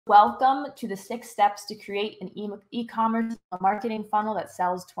Welcome to the 6 steps to create an e-commerce marketing funnel that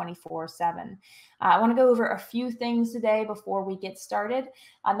sells 24/7. I want to go over a few things today before we get started.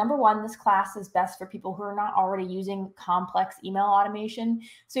 Number one, this class is best for people who are not already using complex email automation.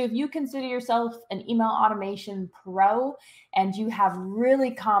 So if you consider yourself an email automation pro and you have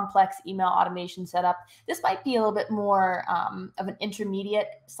really complex email automation set up, this might be a little bit more of an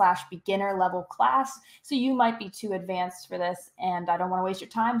intermediate/beginner level class. So you might be too advanced for this, and I don't want to waste your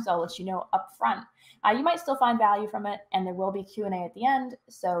time, so I'll let you know up front. You might still find value from it, and there will be Q&A at the end,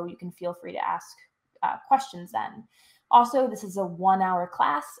 so you can feel free to ask questions then. Also, this is a 1-hour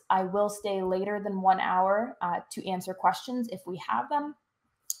class. I will stay later than 1 hour to answer questions if we have them,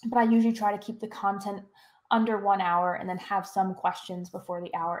 but I usually try to keep the content under 1 hour and then have some questions before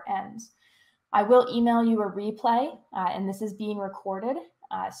the hour ends. I will email you a replay, and this is being recorded,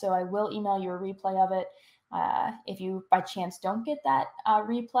 so I will email you a replay of it. If you by chance don't get that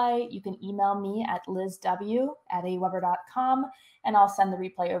replay, you can email me at lizw@aweber.com and I'll send the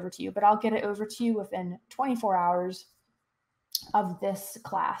replay over to you, but I'll get it over to you within 24 hours of this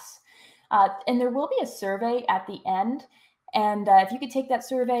class. And there will be a survey at the end. And if you could take that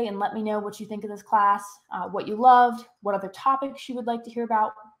survey and let me know what you think of this class, what you loved, what other topics you would like to hear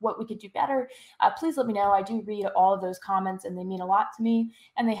about, what we could do better, please let me know. I do read all of those comments and they mean a lot to me,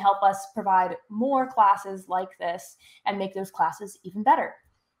 and they help us provide more classes like this and make those classes even better.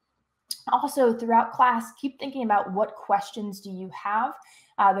 Also, throughout class, keep thinking about what questions do you have.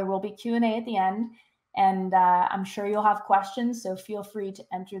 There will be Q&A at the end, and I'm sure you'll have questions, so feel free to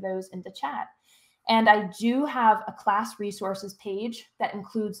enter those into chat. And I do have a class resources page that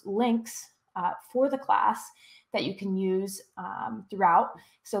includes links for the class that you can use throughout.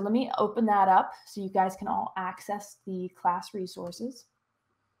 So let me open that up so you guys can all access the class resources.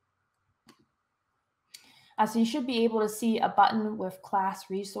 So you should be able to see a button with class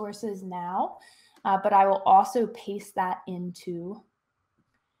resources now, but I will also paste that into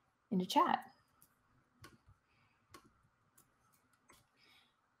chat.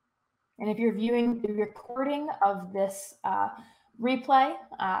 And if you're viewing the recording of this replay,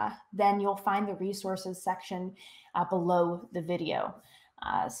 then you'll find the resources section below the video.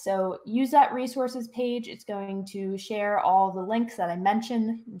 So use that resources page. It's going to share all the links that I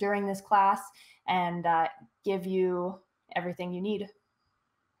mentioned during this class and give you everything you need.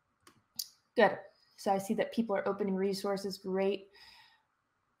 Good. So I see that people are opening resources. Great.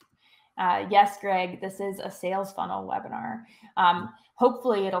 Yes, Greg, this is a sales funnel webinar.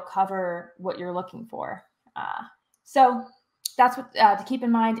 Hopefully it'll cover what you're looking for. So that's what to keep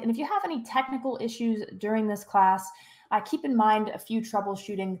in mind. And if you have any technical issues during this class, keep in mind a few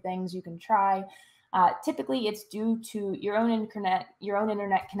troubleshooting things you can try. Typically, it's due to your own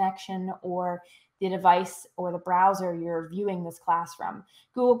internet connection or the device or the browser you're viewing this class from.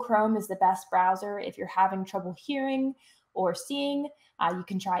 Google Chrome is the best browser. If you're having trouble hearing or seeing, you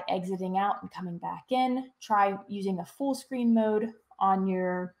can try exiting out and coming back in. Try using a full screen mode on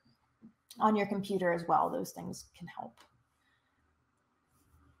your computer as well. Those things can help.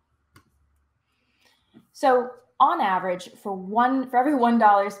 So on average, for every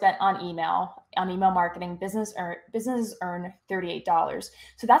 $1 spent on email marketing, businesses earn $38.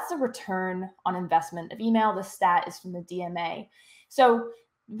 So that's the return on investment of email. The stat is from the DMA. So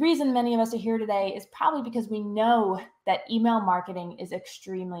the reason many of us are here today is probably because we know that email marketing is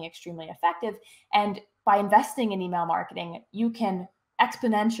extremely, extremely effective. And by investing in email marketing, you can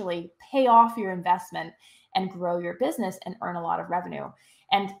exponentially pay off your investment and grow your business and earn a lot of revenue.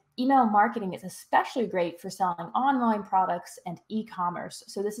 And email marketing is especially great for selling online products and e-commerce.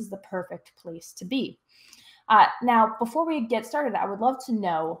 So this is the perfect place to be. Now, before we get started, I would love to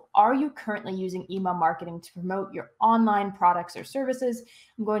know, are you currently using email marketing to promote your online products or services?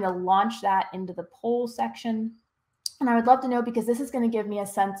 I'm going to launch that into the poll section. And I would love to know, because this is going to give me a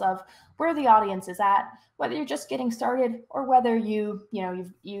sense of where the audience is at, whether you're just getting started or whether you've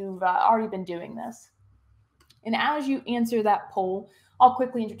already been doing this. And as you answer that poll, I'll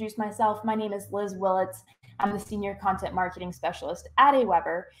quickly introduce myself. My name is Liz Willits. I'm the Senior Content Marketing Specialist at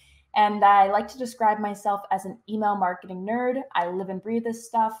AWeber. And I like to describe myself as an email marketing nerd. I live and breathe this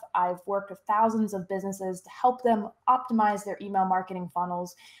stuff. I've worked with thousands of businesses to help them optimize their email marketing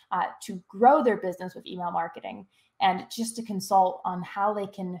funnels, to grow their business with email marketing, and just to consult on how they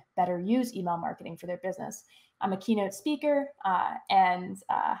can better use email marketing for their business. I'm a keynote speaker, and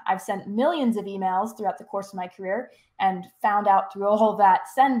I've sent millions of emails throughout the course of my career and found out through all that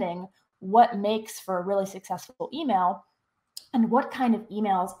sending what makes for a really successful email and what kind of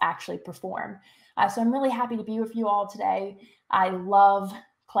emails actually perform. So I'm really happy to be with you all today. I love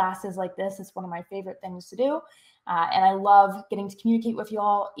classes like this. It's one of my favorite things to do. And I love getting to communicate with you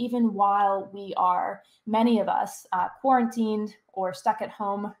all, even while we are, many of us, quarantined or stuck at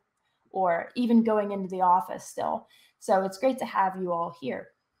home, or even going into the office still. So it's great to have you all here.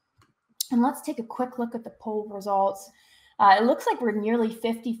 And let's take a quick look at the poll results. It looks like we're nearly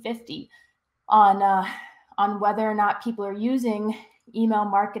 50-50 on whether or not people are using email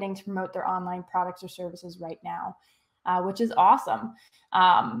marketing to promote their online products or services right now, which is awesome.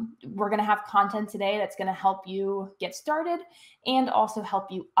 We're going to have content today that's going to help you get started and also help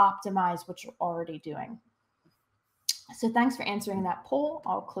you optimize what you're already doing. So thanks for answering that poll.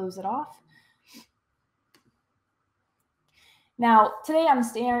 I'll close it off. Now, today I'm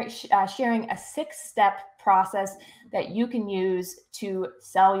sharing a 6-step process that you can use to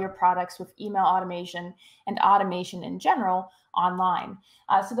sell your products with email automation and automation in general online.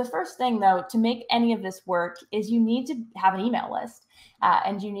 So the first thing, though, to make any of this work is you need to have an email list.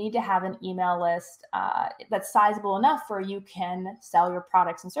 And you need to have an email list that's sizable enough where you can sell your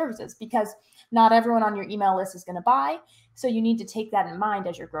products and services, because not everyone on your email list is going to buy. So you need to take that in mind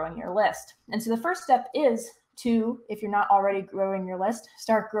as you're growing your list. And so the first step is to, if you're not already growing your list,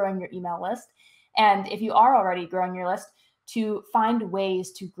 start growing your email list. And if you are already growing your list, to find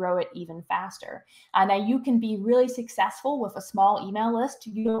ways to grow it even faster. Now, you can be really successful with a small email list.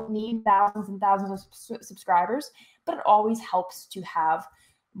 You don't need thousands and thousands of subscribers, but it always helps to have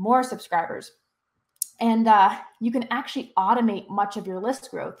more subscribers. And you can actually automate much of your list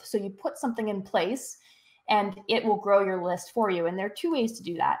growth. So you put something in place and it will grow your list for you. And there are 2 ways to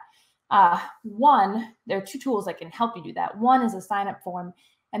do that. One, there are 2 tools that can help you do that. One is a sign-up form,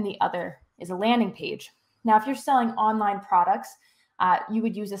 and the other is a landing page. Now, if you're selling online products, you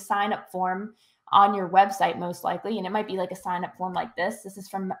would use a sign-up form on your website, most likely, and it might be like a sign-up form like this. This is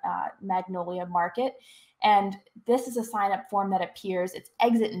from Magnolia Market, and this is a sign-up form that appears. It's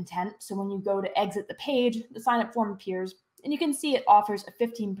exit intent, so when you go to exit the page, the sign-up form appears, and you can see it offers a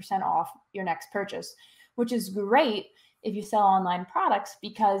 15% off your next purchase, which is great if you sell online products,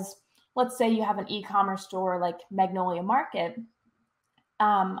 because let's say you have an e-commerce store like Magnolia Market.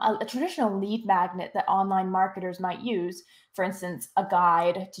 A traditional lead magnet that online marketers might use, for instance, a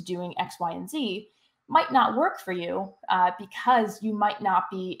guide to doing X, Y, and Z, might not work for you because you might not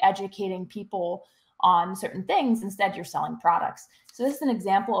be educating people on certain things. Instead, you're selling products. So this is an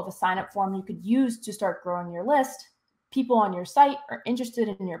example of a sign-up form you could use to start growing your list. People on your site are interested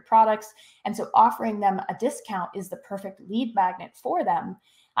in your products, and so offering them a discount is the perfect lead magnet for them.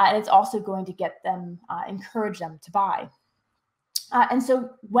 And it's also going to get them, encourage them to buy. And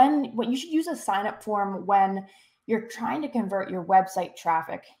so when you should use a sign-up form when you're trying to convert your website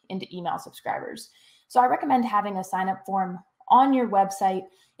traffic into email subscribers. So I recommend having a sign-up form on your website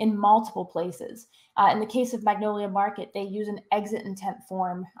in multiple places. In the case of Magnolia Market, they use an exit intent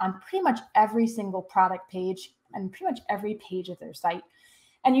form on pretty much every single product page and pretty much every page of their site.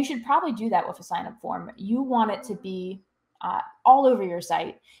 And you should probably do that with a sign-up form. You want it to be all over your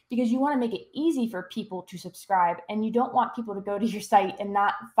site, because you want to make it easy for people to subscribe, and you don't want people to go to your site and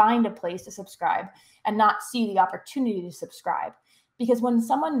not find a place to subscribe and not see the opportunity to subscribe. Because when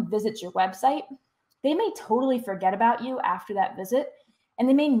someone visits your website, they may totally forget about you after that visit, and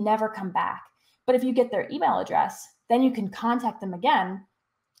they may never come back. But if you get their email address, then you can contact them again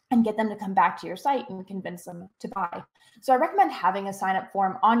and get them to come back to your site and convince them to buy. So I recommend having a sign-up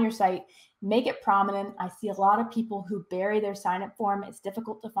form on your site. Make it prominent. I see a lot of people who bury their sign-up form. It's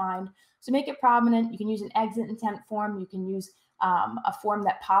difficult to find. So make it prominent. You can use an exit intent form. You can use a form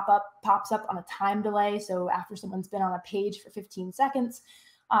that pops up on a time delay. So after someone's been on a page for 15 seconds.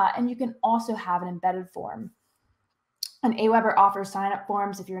 And you can also have an embedded form. And Aweber offers sign-up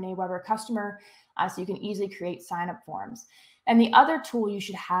forms if you're an Aweber customer, so you can easily create sign-up forms. And the other tool you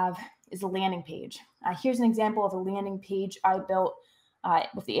should have is a landing page. Here's an example of a landing page I built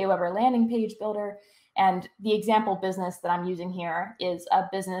with the Aweber landing page builder. And the example business that I'm using here is a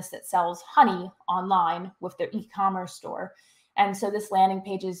business that sells honey online with their e-commerce store. And so this landing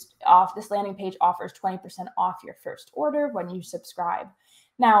page offers 20% off your first order when you subscribe.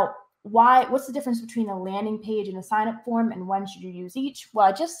 Now, what's the difference between a landing page and a sign-up form, and when should you use each? Well,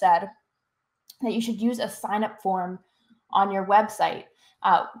 I just said that you should use a sign-up form on your website.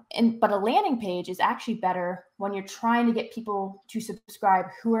 But a landing page is actually better when you're trying to get people to subscribe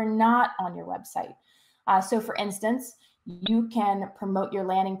who are not on your website. So for instance, you can promote your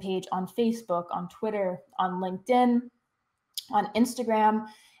landing page on Facebook, on Twitter, on LinkedIn, on Instagram.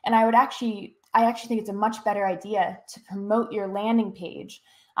 And I actually think it's a much better idea to promote your landing page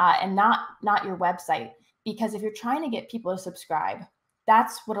and not your website. Because if you're trying to get people to subscribe,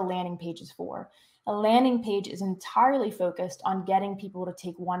 that's what a landing page is for. A landing page is entirely focused on getting people to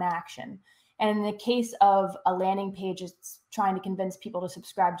take one action. And in the case of a landing page, it's trying to convince people to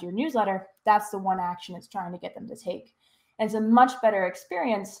subscribe to your newsletter. That's the one action it's trying to get them to take. And it's a much better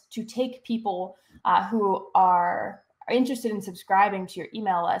experience to take people who are interested in subscribing to your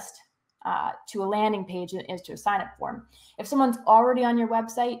email list to a landing page than it is to a sign-up form. If someone's already on your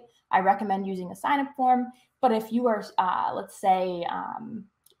website, I recommend using a sign-up form. But if you are, let's say,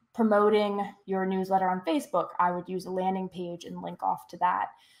 promoting your newsletter on Facebook, I would use a landing page and link off to that.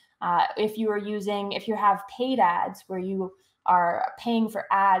 If you have paid ads where you are paying for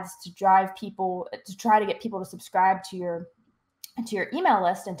ads to drive people, to try to get people to subscribe to your email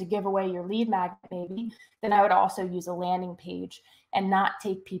list and to give away your lead magnet maybe, then I would also use a landing page and not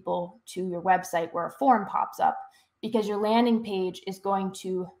take people to your website where a form pops up, because your landing page is going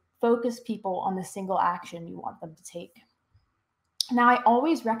to focus people on the single action you want them to take. Now, I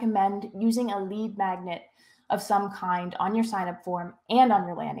always recommend using a lead magnet of some kind on your sign-up form and on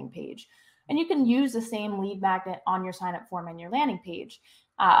your landing page. And you can use the same lead magnet on your sign-up form and your landing page.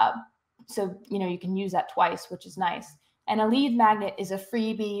 So, you can use that twice, which is nice. And a lead magnet is a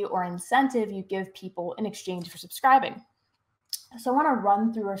freebie or incentive you give people in exchange for subscribing. So I want to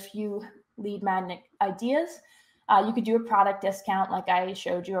run through a few lead magnet ideas. You could do a product discount, like I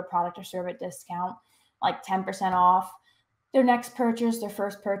showed you, a product or service discount, like 10% off their next purchase, their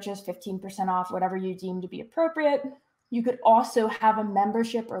first purchase, 15% off, whatever you deem to be appropriate. You could also have a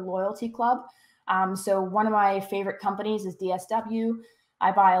membership or loyalty club. So one of my favorite companies is DSW.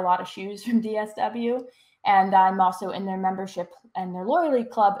 I buy a lot of shoes from DSW, and I'm also in their membership and their loyalty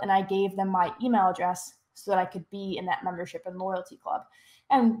club, and I gave them my email address so that I could be in that membership and loyalty club.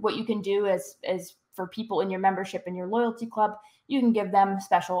 And what you can do is for people in your membership and your loyalty club, you can give them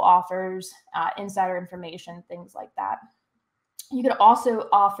special offers, insider information, things like that. You could also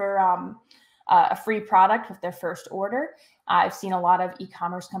offer a free product with their first order. I've seen a lot of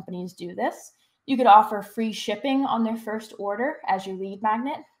e-commerce companies do this. You could offer free shipping on their first order as your lead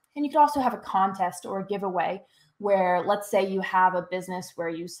magnet. And you could also have a contest or a giveaway where, let's say you have a business where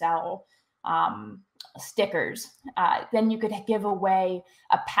you sell stickers. Then you could give away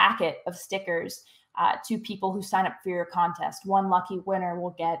a packet of stickers to people who sign up for your contest. One lucky winner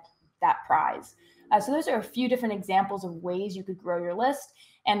will get that prize. So those are a few different examples of ways you could grow your list.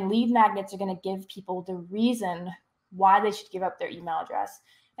 And lead magnets are going to give people the reason why they should give up their email address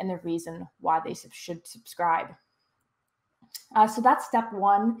and the reason why they should subscribe. So that's step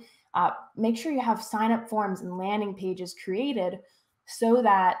one. Make sure you have sign-up forms and landing pages created so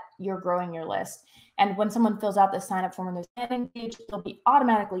that you're growing your list. And when someone fills out the sign-up form on their landing page, they'll be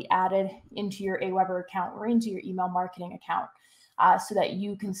automatically added into your Aweber account or into your email marketing account so that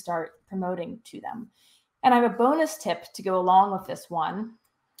you can start promoting to them. And I have a bonus tip to go along with this one,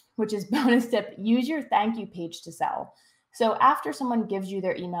 which is bonus tip: use your thank you page to sell. So after someone gives you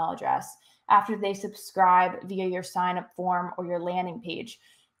their email address, after they subscribe via your sign-up form or your landing page,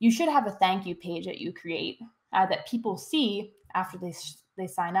 you should have a thank you page that you create that people see after they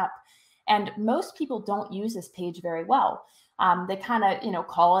sign up. And most people don't use this page very well. They kind of,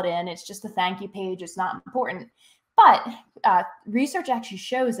 call it in. It's just a thank you page. It's not important. But research actually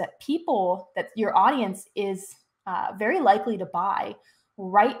shows that your audience is very likely to buy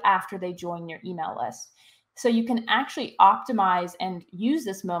right after they join your email list. So you can actually optimize and use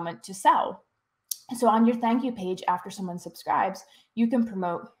this moment to sell. So on your thank you page, after someone subscribes, you can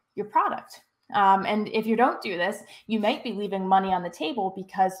promote your product. And if you don't do this, you might be leaving money on the table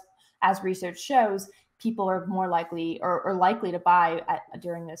because, as research shows, people are more likely or likely to buy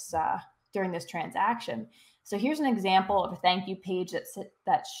during this transaction. So here's an example of a thank you page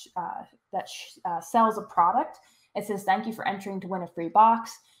that sells a product. It says, "Thank you for entering to win a free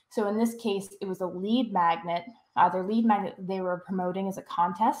box." So in this case, it was a lead magnet. Their lead magnet they were promoting as a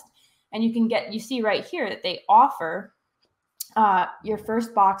contest. And you see right here that they offer your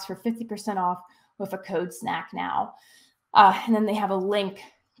first box for 50% off with a code SNACKNOW. And then they have a link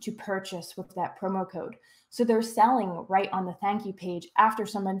to purchase with that promo code. So they're selling right on the thank you page after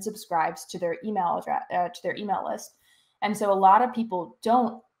someone subscribes to their email address, to their email list. And so a lot of people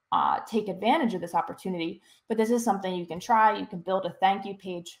don't take advantage of this opportunity, but this is something you can try. You can build a thank you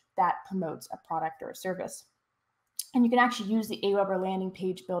page that promotes a product or a service. And you can actually use the Aweber landing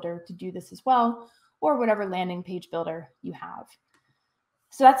page builder to do this as well, or whatever landing page builder you have.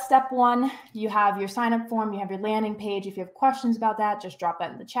 So that's step one. You have your sign-up form, you have your landing page. If you have questions about that, just drop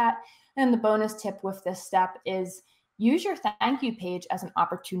that in the chat. And the bonus tip with this step is use your thank you page as an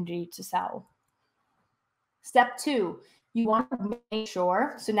opportunity to sell. Step two, you want to make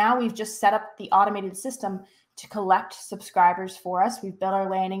sure, so now we've just set up the automated system to collect subscribers for us. We've built our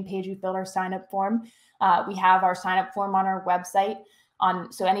landing page, we've built our sign-up form. We have our sign-up form on our website.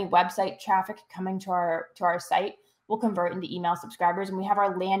 So any website traffic coming to our site will convert into email subscribers. And we have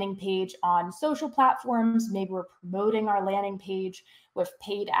our landing page on social platforms. Maybe we're promoting our landing page with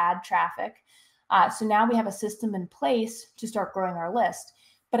paid ad traffic. So now we have a system in place to start growing our list.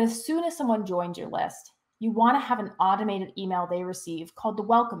 But as soon as someone joins your list, you want to have an automated email they receive called the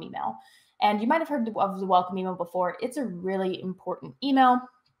welcome email. And you might have heard of the welcome email before. It's a really important email.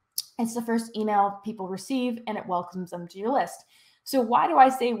 It's the first email people receive, and it welcomes them to your list. So why do I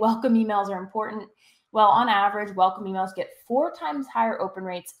say welcome emails are important? Well, on average, welcome emails get 4 times higher open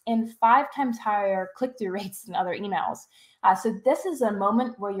rates and 5 times higher click-through rates than other emails. So this is a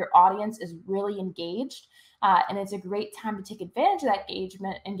moment where your audience is really engaged, and it's a great time to take advantage of that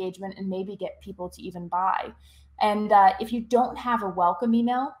engagement and maybe get people to even buy. And if you don't have a welcome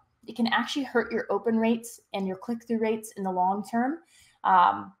email, it can actually hurt your open rates and your click-through rates in the long term,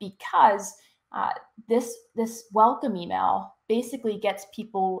 because this welcome email basically gets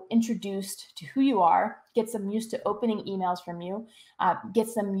people introduced to who you are, gets them used to opening emails from you,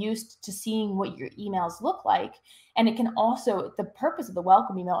 gets them used to seeing what your emails look like. And it can also, the purpose of the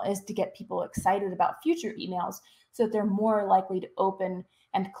welcome email is to get people excited about future emails so that they're more likely to open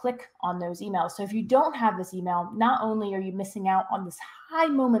and click on those emails. So if you don't have this email, not only are you missing out on this high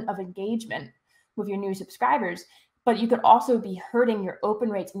moment of engagement with your new subscribers, but you could also be hurting your open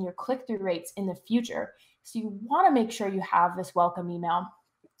rates and your click-through rates in the future. So you want to make sure you have this welcome email.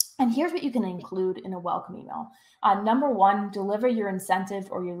 And here's what you can include in a welcome email. Number 1, deliver your incentive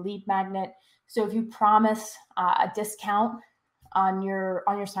or your lead magnet. So if you promise a discount on your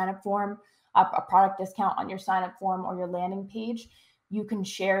sign-up form, a product discount on your sign-up form or your landing page, you can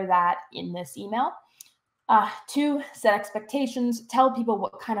share that in this email. 2, set expectations. Tell people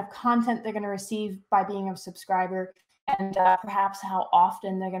what kind of content they're going to receive by being a subscriber, and perhaps how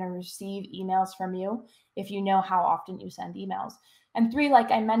often they're going to receive emails from you if you know how often you send emails. And 3,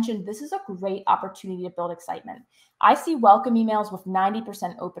 like I mentioned, this is a great opportunity to build excitement. I see welcome emails with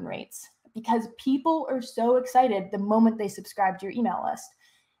 90% open rates because people are so excited the moment they subscribe to your email list.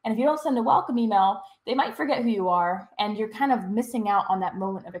 And if you don't send a welcome email, they might forget who you are, and you're kind of missing out on that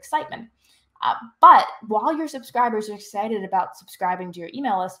moment of excitement. But while your subscribers are excited about subscribing to your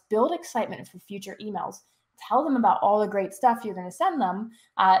email list, build excitement for future emails. Tell them about all the great stuff you're going to send them.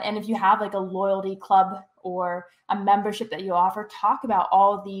 And if you have like a loyalty club or a membership that you offer, talk about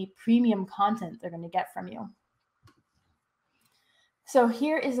all the premium content they're going to get from you. So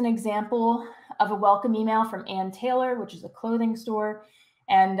here is an example of a welcome email from Ann Taylor, which is a clothing store.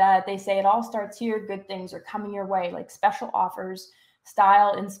 And they say it all starts here. Good things are coming your way, like special offers,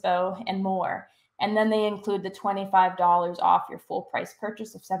 style inspo, and more. And then they include the $25 off your full price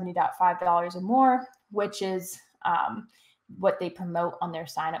purchase of $70.5 or more, which is what they promote on their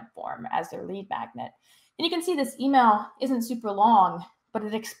sign-up form as their lead magnet. And you can see this email isn't super long, but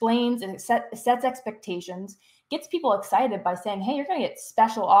it explains and it sets expectations, gets people excited by saying, hey, you're going to get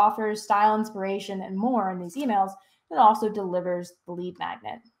special offers, style inspiration, and more in these emails. It also delivers the lead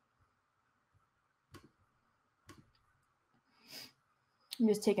magnet. I'm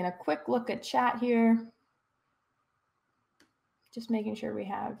just taking a quick look at chat here. Just making sure we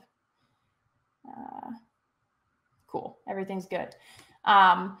have, cool, everything's good.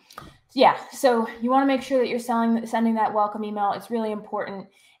 Yeah, so you want to make sure that you're sending that welcome email. It's really important.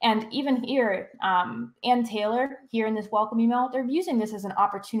 And even here, Ann Taylor, here in this welcome email, they're using this as an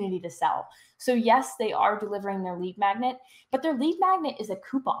opportunity to sell. So yes, they are delivering their lead magnet, but their lead magnet is a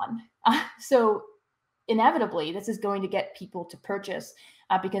coupon. So inevitably, this is going to get people to purchase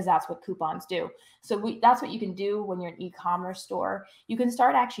because that's what coupons do. So that's what you can do when you're an e-commerce store. You can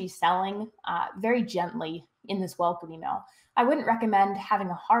start actually selling very gently in this welcome email. I wouldn't recommend having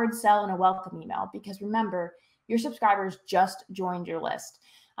a hard sell in a welcome email because remember, your subscribers just joined your list.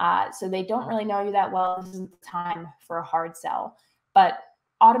 So they don't really know you that well. This isn't the time for a hard sell. But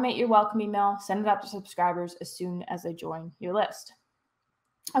automate your welcome email, send it out to subscribers as soon as they join your list.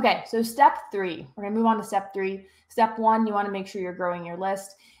 Okay, so step 3, we're gonna move on to step 3. Step 1, you wanna make sure you're growing your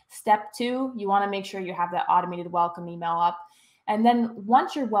list. Step 2, you wanna make sure you have that automated welcome email up. And then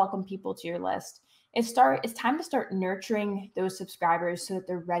once you welcome people to your list, it's time to start nurturing those subscribers so that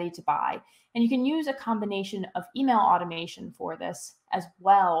they're ready to buy. And you can use a combination of email automation for this as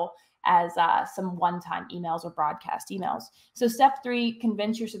well as some one-time emails or broadcast emails. So step 3,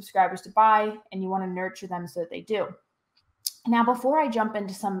 convince your subscribers to buy, and you wanna nurture them so that they do. Now, before I jump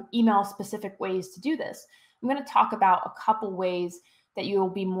into some email-specific ways to do this, I'm going to talk about a couple ways that you will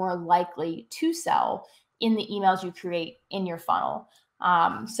be more likely to sell in the emails you create in your funnel.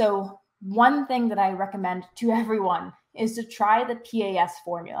 So one thing that I recommend to everyone is to try the PAS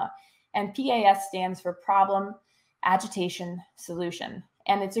formula. And PAS stands for problem, agitation, solution.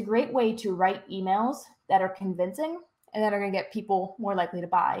 And it's a great way to write emails that are convincing and that are going to get people more likely to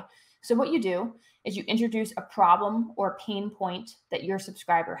buy. So what you do is you introduce a problem or pain point that your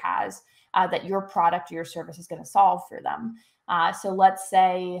subscriber has that your product or your service is going to solve for them. So let's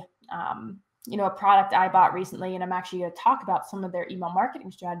say, a product I bought recently, and I'm actually going to talk about some of their email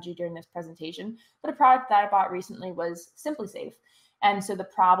marketing strategy during this presentation, but a product that I bought recently was SimpliSafe. And so the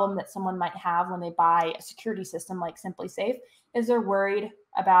problem that someone might have when they buy a security system like SimpliSafe is they're worried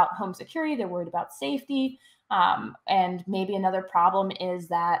about home security, they're worried about safety, and maybe another problem is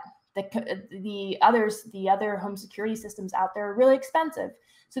that the other home security systems out there are really expensive.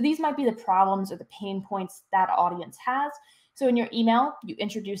 So these might be the problems or the pain points that audience has. So in your email, you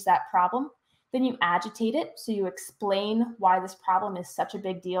introduce that problem, then you agitate it. So you explain why this problem is such a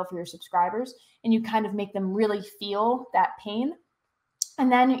big deal for your subscribers, and you kind of make them really feel that pain.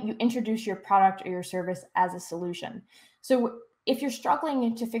 And then you introduce your product or your service as a solution. So if you're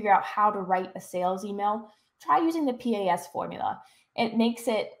struggling to figure out how to write a sales email, try using the PAS formula. It makes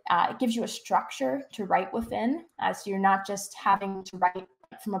it gives you a structure to write within, so you're not just having to write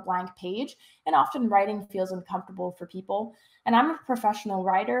from a blank page. And often writing feels uncomfortable for people. And I'm a professional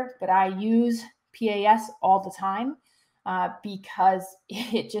writer, but I use PAS all the time because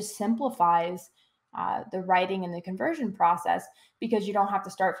it just simplifies the writing and the conversion process, because you don't have to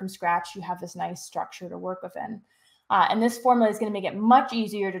start from scratch. You have this nice structure to work within. And this formula is going to make it much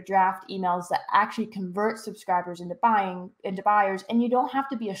easier to draft emails that actually convert subscribers into buyers. And you don't have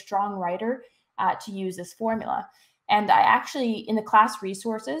to be a strong writer to use this formula. And I actually, in the class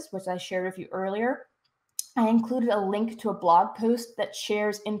resources, which I shared with you earlier, I included a link to a blog post that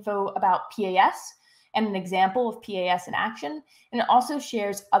shares info about PAS and an example of PAS in action. And it also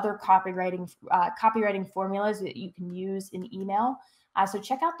shares other copywriting formulas that you can use in email. So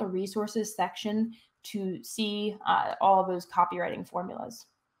check out the resources section to see all of those copywriting formulas.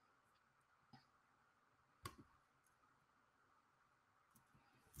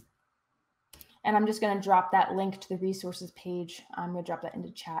 And I'm just going to drop that link to the resources page. I'm going to drop that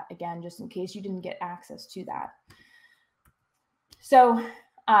into chat again, just in case you didn't get access to that. So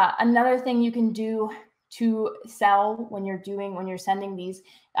another thing you can do to sell when you're sending these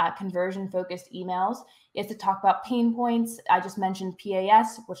conversion-focused emails is to talk about pain points. I just mentioned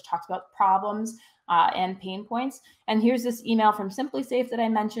PAS, which talks about problems and pain points. And here's this email from SimpliSafe that I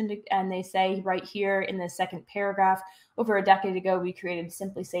mentioned, and they say right here in the second paragraph, over a decade ago, we created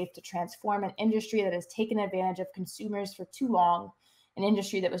SimpliSafe to transform an industry that has taken advantage of consumers for too long, an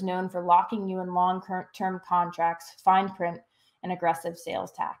industry that was known for locking you in long-term contracts, fine print, and aggressive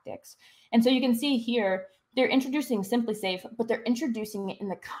sales tactics. And so you can see here, they're introducing SimpliSafe, but they're introducing it in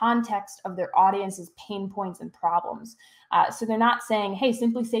the context of their audience's pain points and problems. So they're not saying, hey,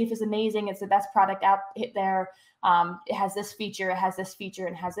 SimpliSafe is amazing, it's the best product out there, it has this feature, it has this feature,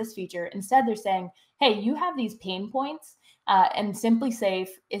 and has this feature. Instead, they're saying, hey, you have these pain points, and SimpliSafe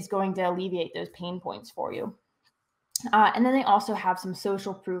is going to alleviate those pain points for you. And then they also have some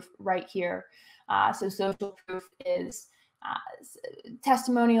social proof right here. So social proof is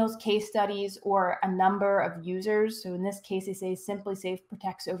testimonials, case studies, or a number of users. So in this case, they say SimpliSafe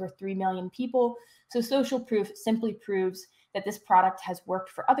protects over 3 million people. So social proof simply proves that this product has worked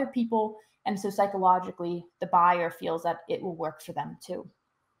for other people. And so psychologically, the buyer feels that it will work for them too.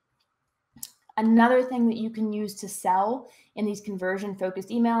 Another thing that you can use to sell in these conversion-focused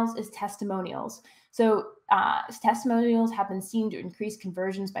emails is testimonials. So testimonials have been seen to increase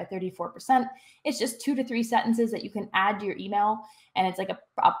conversions by 34%. It's just 2 to 3 sentences that you can add to your email, and it's like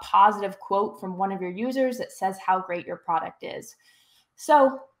a positive quote from one of your users that says how great your product is.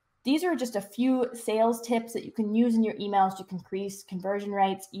 So these are just a few sales tips that you can use in your emails to increase conversion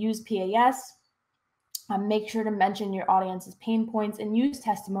rates. Use PAS. Make sure to mention your audience's pain points and use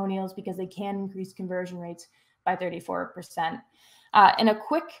testimonials because they can increase conversion rates by 34%. And a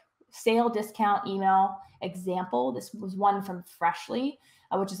quick sale discount email example, this was one from Freshly,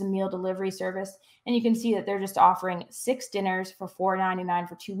 which is a meal delivery service. And you can see that they're just offering 6 dinners for $4.99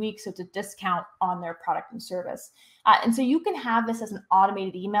 for 2 weeks. So it's a discount on their product and service. And so you can have this as an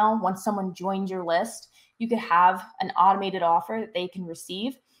automated email. Once someone joins your list, you could have an automated offer that they can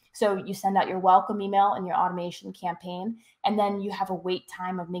receive. So you send out your welcome email in your automation campaign, and then you have a wait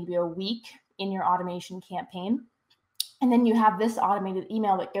time of maybe a week in your automation campaign. And then you have this automated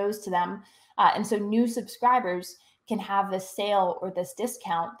email that goes to them. And so new subscribers can have this sale or this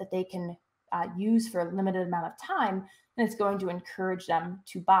discount that they can use for a limited amount of time, and it's going to encourage them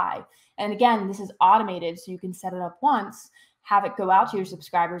to buy. And again, this is automated, so you can set it up once, have it go out to your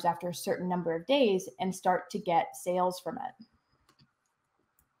subscribers after a certain number of days, and start to get sales from it.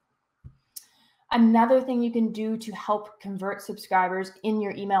 Another thing you can do to help convert subscribers in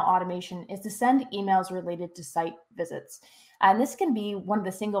your email automation is to send emails related to site visits. And this can be one of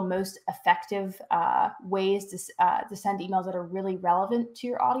the single most effective ways to send emails that are really relevant to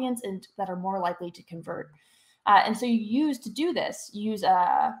your audience and that are more likely to convert. And so to do this, use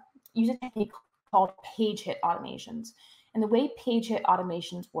a technique called page hit automations. And the way page hit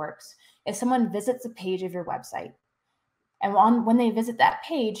automations works is someone visits a page of your website. And when they visit that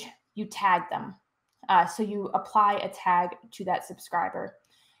page, you tag them. So you apply a tag to that subscriber.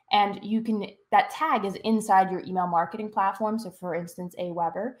 And that tag is inside your email marketing platform. So for instance,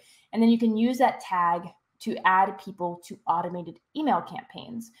 Aweber. And then you can use that tag to add people to automated email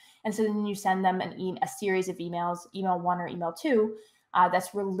campaigns. And so then you send them a series of emails, email 1 or email 2,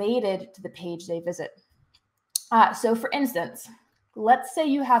 that's related to the page they visit. So for instance, let's say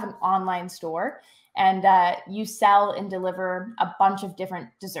you have an online store and you sell and deliver a bunch of different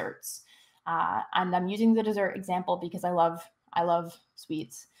desserts. And I'm using the dessert example because I love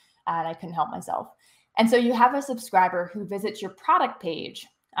sweets and I couldn't help myself. And so you have a subscriber who visits your product page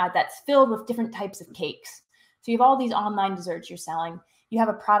that's filled with different types of cakes. So you have all these online desserts you're selling. You have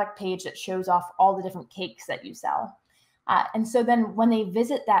a product page that shows off all the different cakes that you sell. And so then when they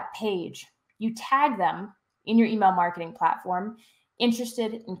visit that page, you tag them in your email marketing platform,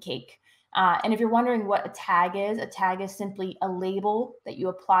 interested in cake. And if you're wondering what a tag is simply a label that you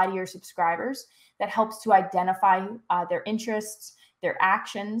apply to your subscribers that helps to identify their interests, their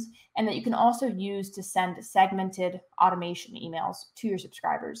actions, and that you can also use to send segmented automation emails to your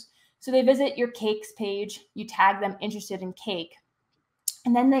subscribers. So they visit your cakes page, you tag them interested in cake,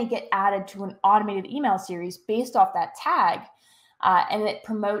 and then they get added to an automated email series based off that tag. And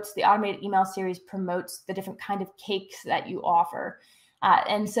the automated email series promotes the different kind of cakes that you offer.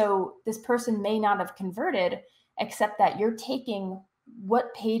 And so this person may not have converted, except that you're taking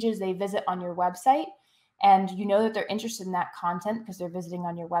what pages they visit on your website, and you know that they're interested in that content because they're visiting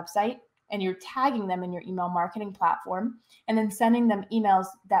on your website, and you're tagging them in your email marketing platform, and then sending them emails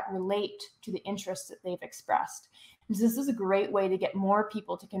that relate to the interests that they've expressed. And so this is a great way to get more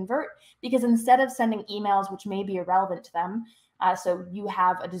people to convert, because instead of sending emails which may be irrelevant to them, so you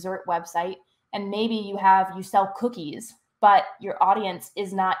have a dessert website and maybe you sell cookies, but your audience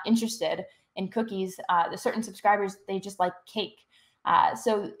is not interested in cookies. The certain subscribers, they just like cake.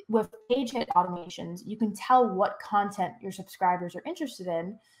 So with page hit automations, you can tell what content your subscribers are interested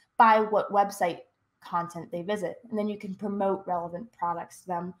in by what website content they visit. And then you can promote relevant products to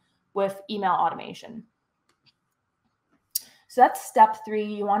them with email automation. So that's step 3.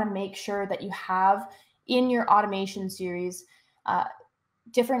 You want to make sure that you have in your automation series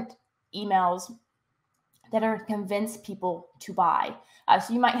different emails that are convince people to buy.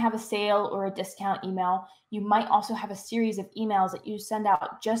 So you might have a sale or a discount email. You might also have a series of emails that you send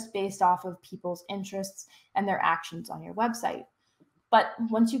out just based off of people's interests and their actions on your website. But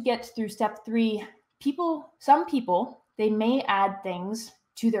once you get through step 3, some people, they may add things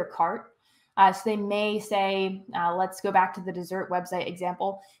to their cart. So they may say, let's go back to the dessert website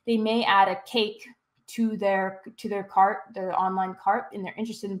example. They may add a cake to their cart, their online cart, and they're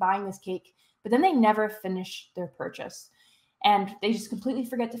interested in buying this cake, but then they never finish their purchase. And they just completely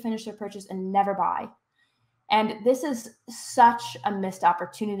forget to finish their purchase and never buy. And this is such a missed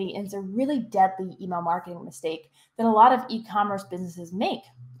opportunity, and it's a really deadly email marketing mistake that a lot of e-commerce businesses make.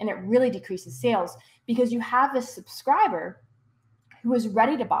 And it really decreases sales because you have this subscriber who is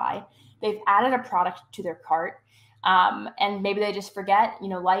ready to buy. They've added a product to their cart. And maybe they just forget,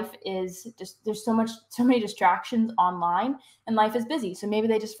 life is just, there's so many distractions online and life is busy. So maybe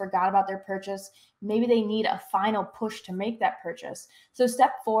they just forgot about their purchase. Maybe they need a final push to make that purchase. So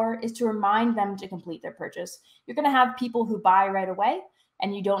step 4 is to remind them to complete their purchase. You're going to have people who buy right away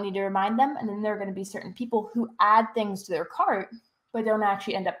and you don't need to remind them. And then there are going to be certain people who add things to their cart, but don't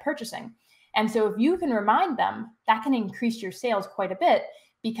actually end up purchasing. And so if you can remind them, that can increase your sales quite a bit.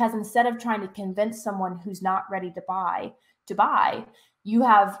 Because instead of trying to convince someone who's not ready to buy, you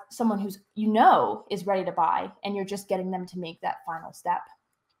have someone who's is ready to buy, and you're just getting them to make that final step.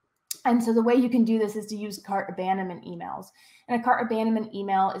 And so the way you can do this is to use cart abandonment emails. And a cart abandonment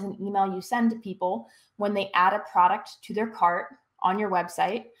email is an email you send to people when they add a product to their cart on your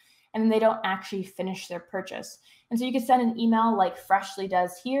website, and then they don't actually finish their purchase. And so you could send an email like Freshly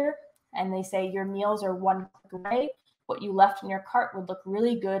does here, and they say your meals are 1 click away. What you left in your cart would look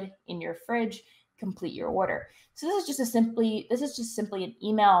really good in your fridge. Complete your order. So this is just simply an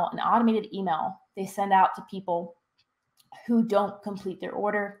email, an automated email they send out to people who don't complete their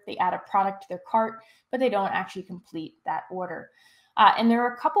order. They add a product to their cart, but they don't actually complete that order. And there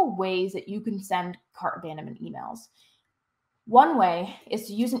are a couple ways that you can send cart abandonment emails. One way is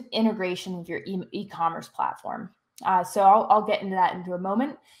to use an integration with your e-commerce platform. So I'll get into that into a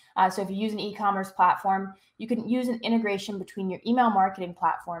moment. So if you use an e-commerce platform, you can use an integration between your email marketing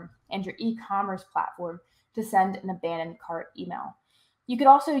platform and your e-commerce platform to send an abandoned cart email. You could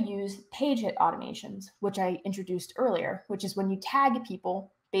also use page hit automations, which I introduced earlier, which is when you tag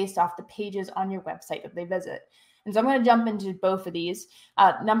people based off the pages on your website that they visit. And so I'm going to jump into both of these.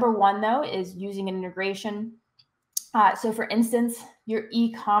 Number one, though, is using an integration. So for instance, your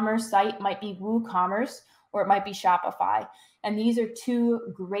e-commerce site might be WooCommerce or it might be Shopify. And these are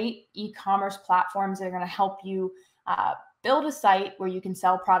two great e-commerce platforms that are going to help you build a site where you can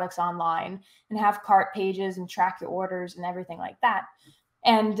sell products online and have cart pages and track your orders and everything like that.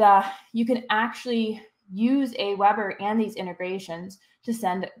 And you can actually use Aweber and these integrations to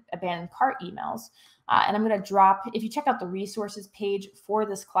send abandoned cart emails. And I'm going to drop, if you check out the resources page for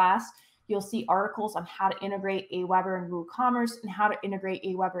this class, you'll see articles on how to integrate Aweber and WooCommerce and how to integrate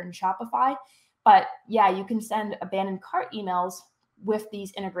Aweber and Shopify. But yeah, you can send abandoned cart emails with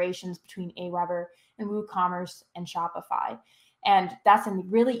these integrations between Aweber and WooCommerce and Shopify. And that's a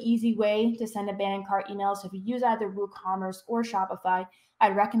really easy way to send abandoned cart emails. So if you use either WooCommerce or Shopify,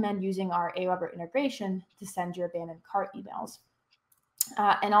 I'd recommend using our Aweber integration to send your abandoned cart emails.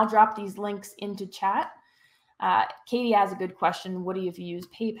 And I'll drop these links into chat. Katie has a good question. What do you if you use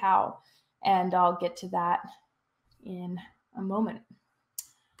PayPal? And I'll get to that in a moment.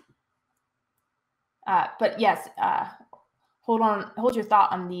 But yes, hold your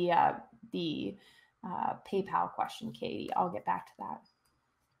thought on the PayPal question, Katie. I'll get back to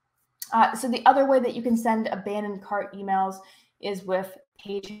that. So the other way that you can send abandoned cart emails is with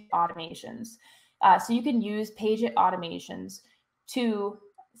page hit automations. So you can use page hit automations to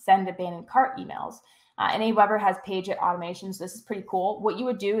send abandoned cart emails. And Aweber has page hit automations. This is pretty cool. What you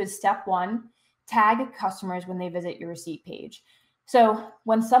would do is step one, tag customers when they visit your receipt page. So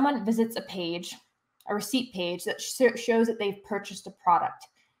when someone visits a receipt page that shows that they've purchased a product,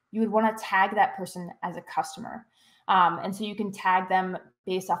 you would want to tag that person as a customer. And so you can tag them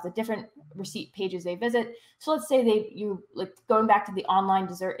based off the different receipt pages they visit. So let's say going back to the online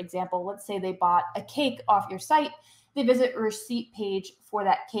dessert example, let's say they bought a cake off your site. They visit a receipt page for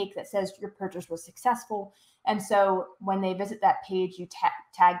that cake that says your purchase was successful. And so when they visit that page, you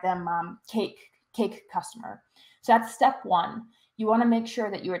tag them cake customer. So that's step one. You want to make sure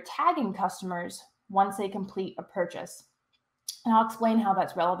that you are tagging customers once they complete a purchase. And I'll explain how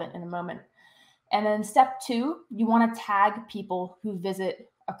that's relevant in a moment. And then step two, you want to tag people who visit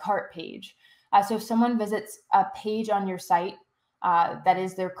a cart page. So if someone visits a page on your site that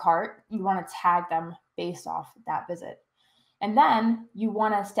is their cart, you want to tag them based off that visit. And then you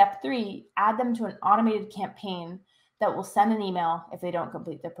want to, step three, add them to an automated campaign that will send an email if they don't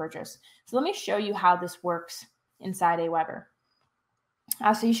complete their purchase. So let me show you how this works inside Aweber.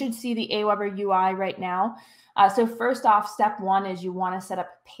 So you should see the Aweber UI right now. So first off, step one is you want to set up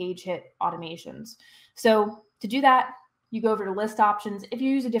page hit automations. So to do that, you go over to list options. If you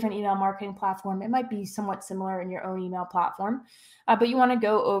use a different email marketing platform, it might be somewhat similar in your own email platform, but you want to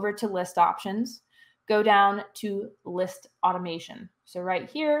go over to list options, go down to list automation. So right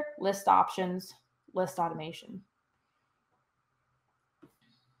here, list options, list automation.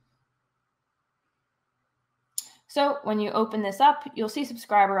 So when you open this up, you'll see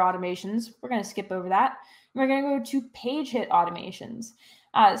subscriber automations. We're going to skip over that. We're going to go to page hit automations.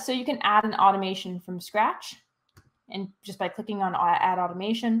 So you can add an automation from scratch, and just by clicking on add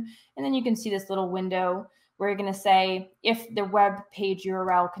automation, and then you can see this little window where you're going to say if the web page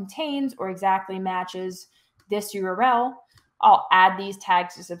URL contains or exactly matches this URL, I'll add these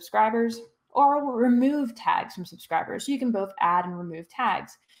tags to subscribers, or I'll remove tags from subscribers. So you can both add and remove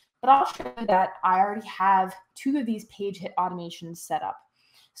tags. But I'll show you that I already have two of these page hit automations set up.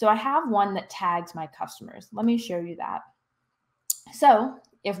 So I have one that tags my customers. Let me show you that. So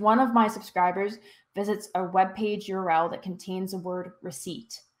if one of my subscribers visits a web page URL that contains the word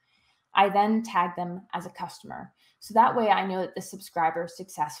receipt, I then tag them as a customer. So that way I know that the subscriber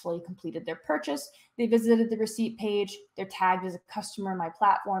successfully completed their purchase. They visited the receipt page, they're tagged as a customer in my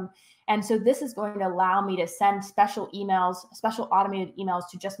platform. And so this is going to allow me to send special emails, special automated emails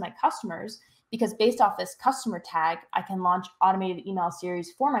to just my customers, because based off this customer tag, I can launch automated email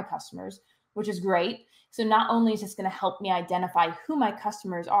series for my customers, which is great. So not only is this going to help me identify who my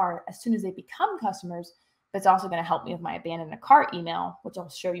customers are as soon as they become customers, but it's also going to help me with my abandoned cart email, which I'll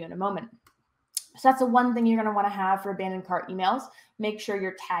show you in a moment. So that's the one thing you're going to want to have for abandoned cart emails. Make sure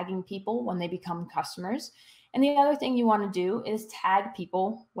you're tagging people when they become customers. And the other thing you want to do is tag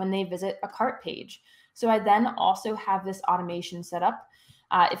people when they visit a cart page. So I then also have this automation set up.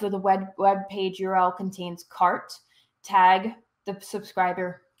 If the web page URL contains cart, tag the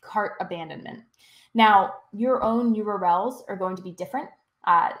subscriber cart abandonment. Now, your own URLs are going to be different.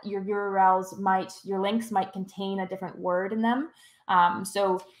 Your links might contain a different word in them.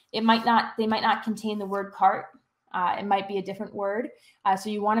 So they might not contain the word cart. It might be a different word. So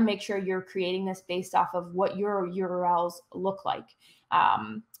you want to make sure you're creating this based off of what your URLs look like.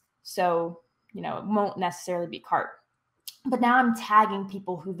 So, it won't necessarily be cart. But now I'm tagging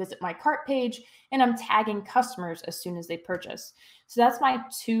people who visit my cart page, and I'm tagging customers as soon as they purchase. So that's my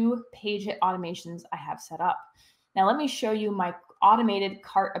 2 page hit automations I have set up. Now let me show you my automated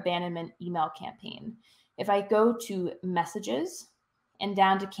cart abandonment email campaign. If I go to messages and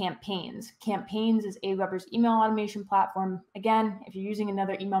down to campaigns, campaigns is Aweber's email automation platform. Again, if you're using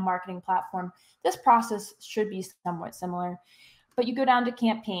another email marketing platform, this process should be somewhat similar. But you go down to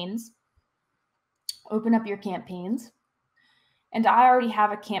campaigns, open up your campaigns, and I already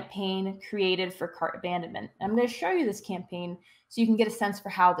have a campaign created for cart abandonment. I'm going to show you this campaign so you can get a sense for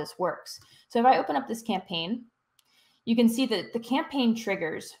how this works. So if I open up this campaign, you can see that the campaign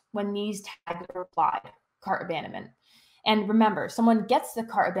triggers when these tags are applied, cart abandonment. And remember, someone gets the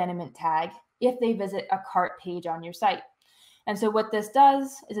cart abandonment tag if they visit a cart page on your site. And so what this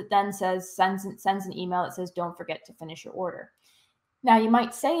does is it then sends an email that says, don't forget to finish your order. Now you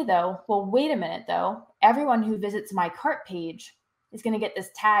might say though, well, wait a minute though, everyone who visits my cart page is going to get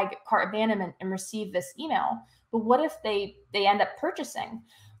this tag cart abandonment and receive this email. But what if they end up purchasing?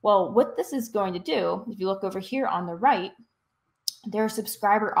 Well, what this is going to do, if you look over here on the right, there are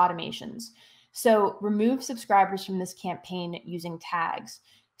subscriber automations. So remove subscribers from this campaign using tags.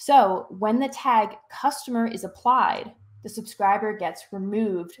 So when the tag customer is applied, the subscriber gets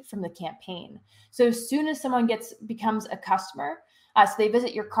removed from the campaign. So as soon as someone becomes a customer, so they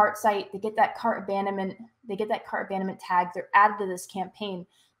visit your cart site, they get that cart abandonment tag, they're added to this campaign.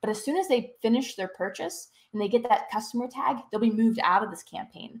 But as soon as they finish their purchase and they get that customer tag, they'll be moved out of this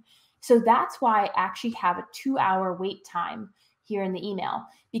campaign. So that's why I actually have a 2-hour wait time here in the email,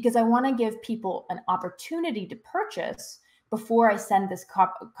 because I want to give people an opportunity to purchase before I send this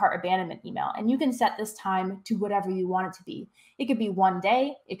cart abandonment email. And you can set this time to whatever you want it to be. It could be 1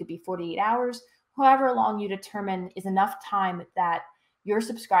 day, it could be 48 hours, however long you determine is enough time that your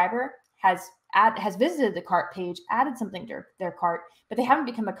subscriber has visited the cart page, added something to their cart, but they haven't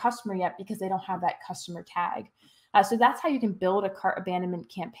become a customer yet because they don't have that customer tag. So that's how you can build a cart abandonment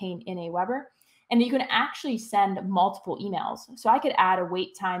campaign in Aweber. And you can actually send multiple emails. So I could add a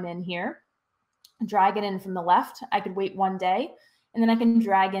wait time in here, drag it in from the left. I could wait 1 day, and then I can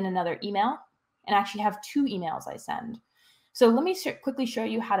drag in another email and actually have 2 emails I send. So let me quickly show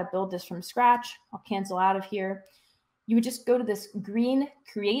you how to build this from scratch. I'll cancel out of here. You would just go to this green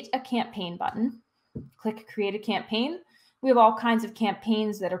Create a Campaign button, click Create a Campaign. We have all kinds of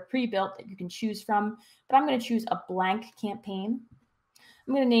campaigns that are pre-built that you can choose from, but I'm going to choose a blank campaign.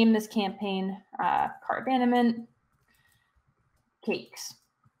 I'm going to name this campaign Cart Abandonment Cakes,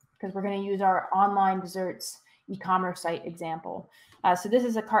 because we're going to use our online desserts e-commerce site example. So this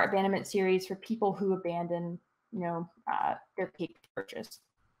is a cart abandonment series for people who abandon their cake purchase.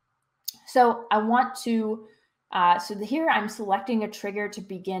 So I want to, here I'm selecting a trigger to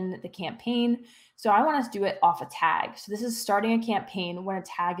begin the campaign. So I want to do it off a tag. So this is starting a campaign when a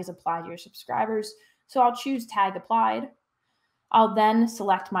tag is applied to your subscribers. So I'll choose tag applied. I'll then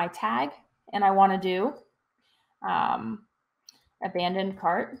select my tag, and I want to do abandoned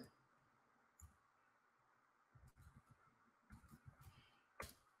cart.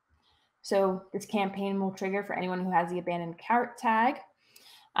 So this campaign will trigger for anyone who has the abandoned cart tag.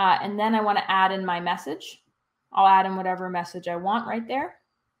 And then I want to add in my message. I'll add in whatever message I want right there.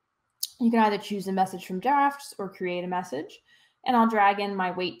 You can either choose a message from drafts or create a message. And I'll drag in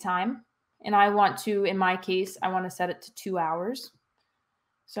my wait time. And I want to, in my case, I want to set it to 2 hours.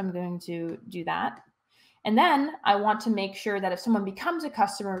 So I'm going to do that. And then I want to make sure that if someone becomes a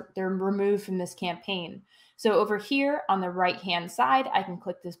customer, they're removed from this campaign. So over here on the right-hand side, I can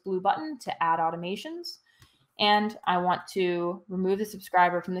click this blue button to add automations. And I want to remove the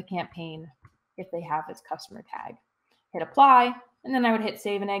subscriber from the campaign if they have its customer tag. Hit apply, and then I would hit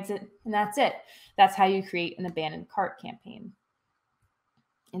save and exit, and that's it. That's how you create an abandoned cart campaign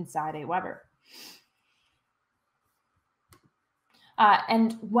inside Aweber.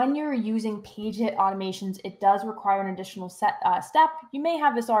 And when you're using page hit automations, it does require an additional step. You may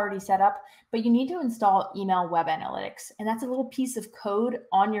have this already set up, but you need to install Email Web Analytics. And that's a little piece of code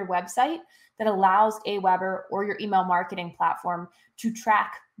on your website that allows Aweber or your email marketing platform to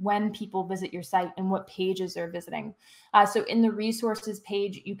track when people visit your site and what pages they're visiting. So in the resources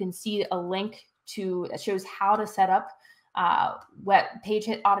page, you can see a link that shows how to set up web page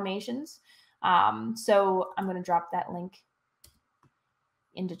hit automations. So I'm going to drop that link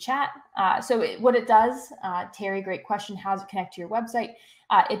into chat. What it does, Terry, great question. How does it connect to your website?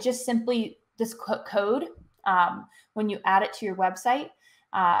 It just simply, this code, when you add it to your website,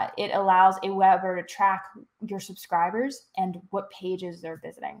 it allows a webber to track your subscribers and what pages they're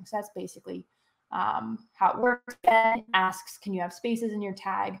visiting. So that's basically how it works. It asks, can you have spaces in your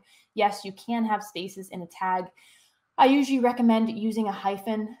tag? Yes, you can have spaces in a tag. I usually recommend using a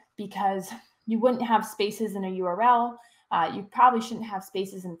hyphen because you wouldn't have spaces in a URL. You probably shouldn't have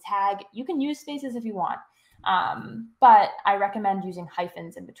spaces in a tag. You can use spaces if you want, but I recommend using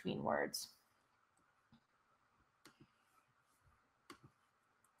hyphens in between words.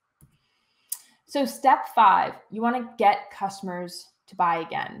 So step 5, you want to get customers to buy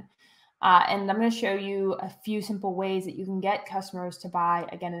again. And I'm going to show you a few simple ways that you can get customers to buy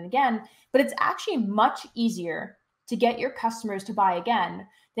again and again, but it's actually much easier to get your customers to buy again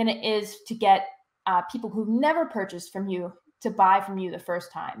than it is to get people who've never purchased from you to buy from you the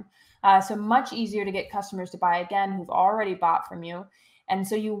first time. So much easier to get customers to buy again who've already bought from you. And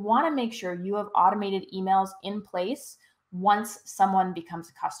so you want to make sure you have automated emails in place once someone becomes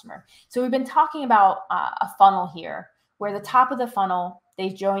a customer. So we've been talking about a funnel here, where the top of the funnel, they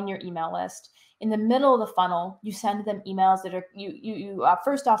join your email list. In the middle of the funnel, you send them emails that are, you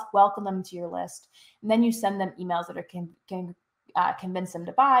first off welcome them to your list, and then you send them emails that are convince them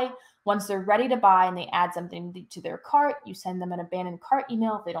to buy. Once they're ready to buy and they add something to their cart, you send them an abandoned cart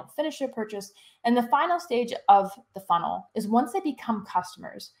email if they don't finish their purchase. And the final stage of the funnel is once they become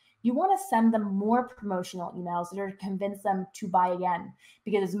customers, you want to send them more promotional emails that are to convince them to buy again,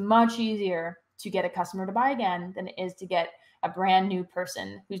 because it's much easier to get a customer to buy again than it is to get a brand new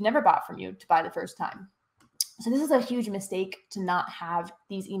person who's never bought from you to buy the first time. So this is a huge mistake to not have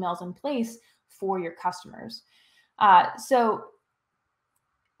these emails in place for your customers. So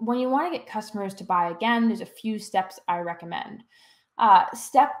when you want to get customers to buy again, there's a few steps I recommend.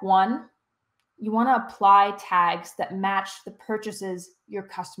 Step 1, you want to apply tags that match the purchases your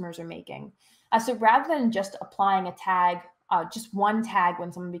customers are making. So rather than just applying a tag, just one tag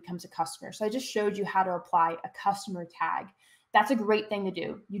when someone becomes a customer. So I just showed you how to apply a customer tag. That's a great thing to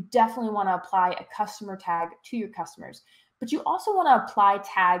do. You definitely want to apply a customer tag to your customers, but you also want to apply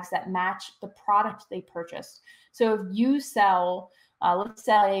tags that match the product they purchased. So if you sell, let's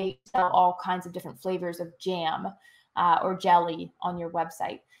say, sell all kinds of different flavors of jam or jelly on your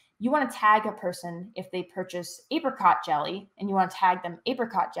website, you want to tag a person if they purchase apricot jelly, and you want to tag them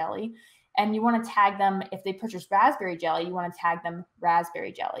apricot jelly. And you want to tag them if they purchase raspberry jelly, you want to tag them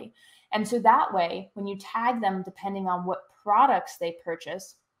raspberry jelly. And so that way, when you tag them, depending on what products they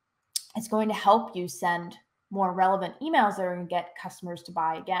purchase, it's going to help you send more relevant emails that are going to get customers to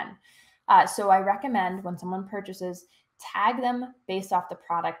buy again. So I recommend when someone purchases, tag them based off the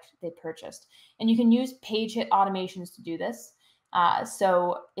product they purchased. And you can use page hit automations to do this.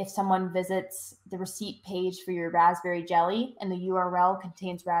 So if someone visits the receipt page for your raspberry jelly and the URL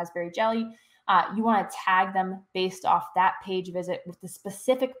contains raspberry jelly, you want to tag them based off that page visit with the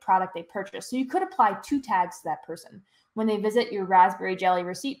specific product they purchased. So you could apply 2 tags to that person. When they visit your raspberry jelly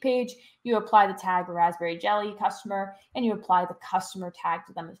receipt page, you apply the tag raspberry jelly customer, and you apply the customer tag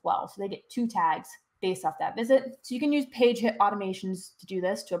to them as well. So they get 2 tags based off that visit. So you can use page hit automations to do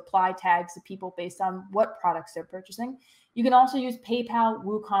this, to apply tags to people based on what products they're purchasing. You can also use PayPal,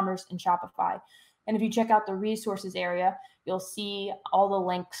 WooCommerce, and Shopify. And if you check out the resources area, you'll see all the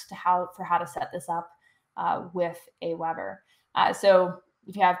links to how to set this up with Aweber. So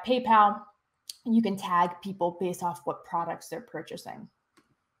if you have PayPal, you can tag people based off what products they're purchasing.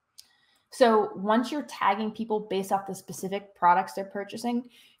 So once you're tagging people based off the specific products they're purchasing,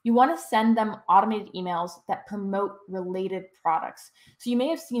 you want to send them automated emails that promote related products. So you may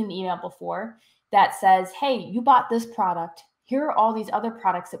have seen an email before that says, hey, you bought this product. Here are all these other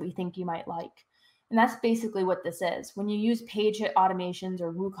products that we think you might like. And that's basically what this is. When you use page hit automations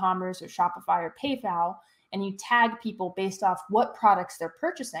or WooCommerce or Shopify or PayPal, and you tag people based off what products they're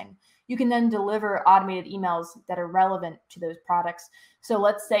purchasing, you can then deliver automated emails that are relevant to those products. So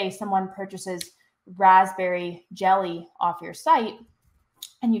let's say someone purchases raspberry jelly off your site,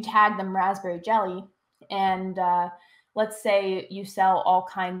 and you tag them raspberry jelly, and let's say you sell all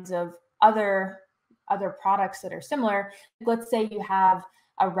kinds of other products that are similar. Let's say you have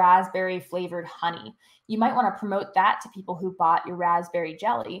a raspberry flavored honey. You might want to promote that to people who bought your raspberry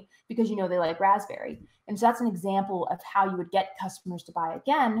jelly because you know they like raspberry. And so that's an example of how you would get customers to buy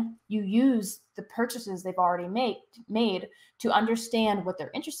again. You use the purchases they've already made to understand what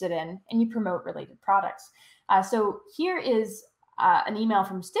they're interested in, and you promote related products. So here is an email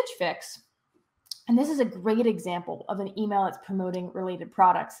from Stitch Fix. And this is a great example of an email that's promoting related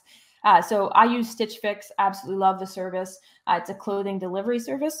products. So I use Stitch Fix, absolutely love the service. It's a clothing delivery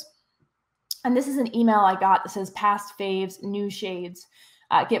service. And this is an email I got that says past faves, new shades.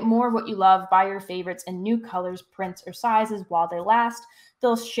 Get more of what you love, buy your favorites in new colors, prints, or sizes while they last.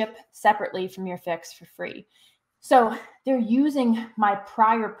 They'll ship separately from your Fix for free. So they're using my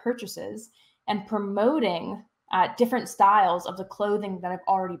prior purchases and promoting different styles of the clothing that I've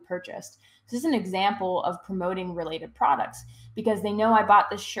already purchased. This is an example of promoting related products because they know I bought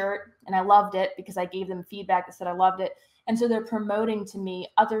this shirt and I loved it because I gave them feedback that said I loved it. And so they're promoting to me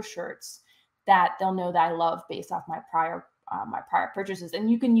other shirts that they'll know that I love based off my prior purchases. And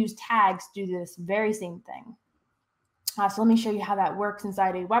you can use tags to do this very same thing. So let me show you how that works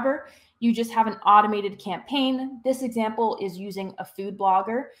inside Aweber. You just have an automated campaign. This example is using a food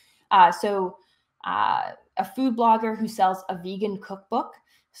blogger. A food blogger who sells a vegan cookbook.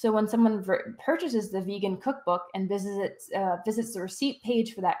 So when someone purchases the vegan cookbook and visits the receipt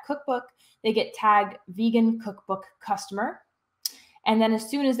page for that cookbook, they get tagged vegan cookbook customer. And then as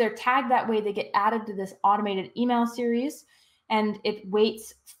soon as they're tagged that way, they get added to this automated email series, and it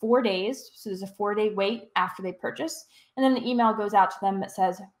waits 4 days. So there's a 4-day wait after they purchase. And then the email goes out to them that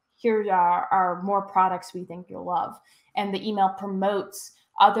says, here are more products we think you'll love. And the email promotes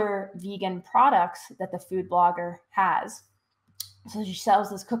other vegan products that the food blogger has. So she sells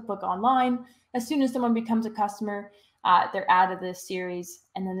this cookbook online. As soon as someone becomes a customer, they're added to this series,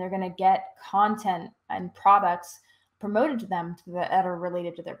 and then they're going to get content and products promoted to them that are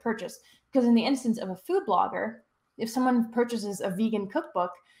related to their purchase. Because in the instance of a food blogger, if someone purchases a vegan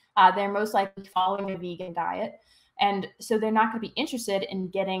cookbook, they're most likely following a vegan diet. And so they're not going to be interested in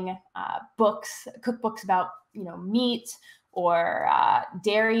getting cookbooks about, meat or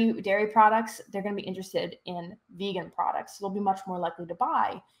dairy products. They're going to be interested in vegan products. So they'll be much more likely to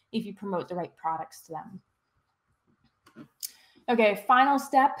buy if you promote the right products to them. Okay, final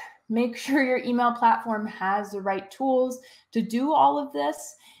step, make sure your email platform has the right tools to do all of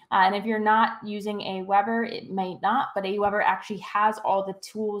this. And if you're not using Aweber, it may not, but Aweber actually has all the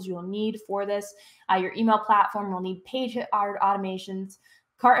tools you'll need for this. Your email platform will need page automations,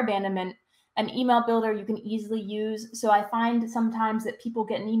 cart abandonment, an email builder you can easily use. So I find sometimes that people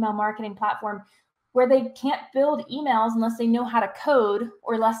get an email marketing platform where they can't build emails unless they know how to code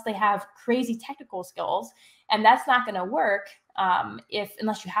or unless they have crazy technical skills. And that's not going to work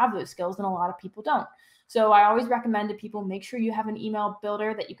unless you have those skills, and a lot of people don't. So I always recommend to people, make sure you have an email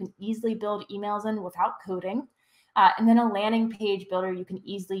builder that you can easily build emails in without coding. And then a landing page builder you can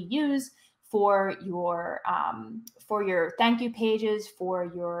easily use for your thank you pages,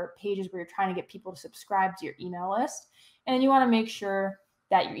 for your pages where you're trying to get people to subscribe to your email list. And you want to make sure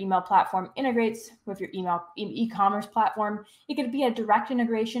that your email platform integrates with your e-commerce platform. It could be a direct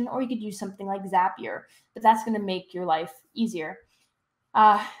integration, or you could use something like Zapier, but that's going to make your life easier.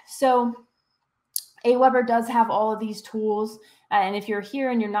 So Aweber does have all of these tools. And if you're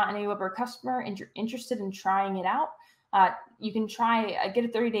here and you're not an Aweber customer and you're interested in trying it out, you can get a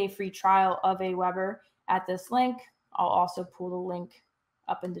 30-day free trial of Aweber at this link. I'll also pull the link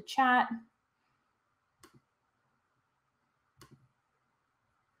up in the chat.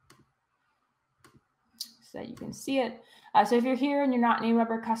 So that you can see it. So if you're here and you're not an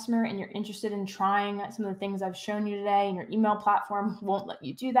Aweber customer and you're interested in trying some of the things I've shown you today, and your email platform won't let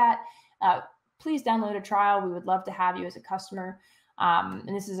you do that, please download a trial. We would love to have you as a customer.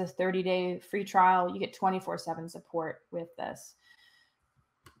 And this is a 30-day free trial. You get 24/7 support with this.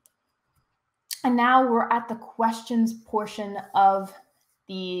 And now we're at the questions portion of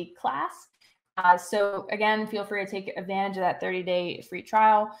the class. So again, feel free to take advantage of that 30-day free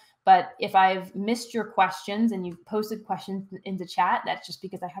trial. But if I've missed your questions and you've posted questions in the chat, that's just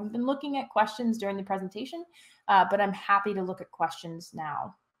because I haven't been looking at questions during the presentation. But I'm happy to look at questions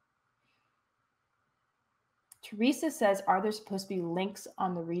now. Teresa says, are there supposed to be links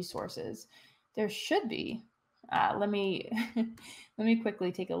on the resources? There should be. Let me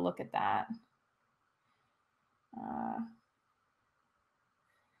quickly take a look at that.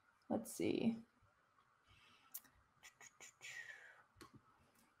 Let's see.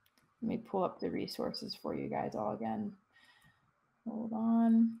 Let me pull up the resources for you guys all again. Hold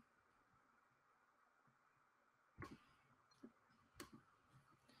on.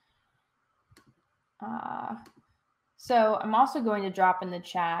 So I'm also going to drop in the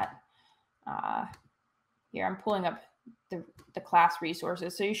chat. Here, I'm pulling up the class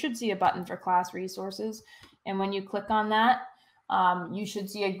resources. So you should see a button for class resources. And when you click on that, you should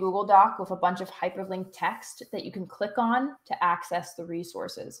see a Google Doc with a bunch of hyperlinked text that you can click on to access the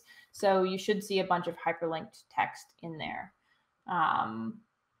resources. So you should see a bunch of hyperlinked text in there.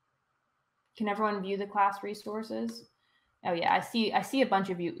 Can everyone view the class resources? Oh yeah, I see a bunch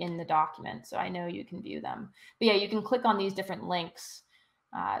of you in the document, so I know you can view them. But yeah, you can click on these different links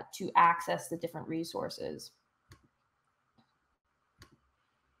to access the different resources.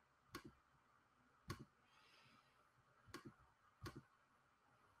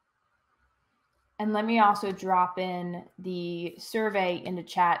 And let me also drop in the survey into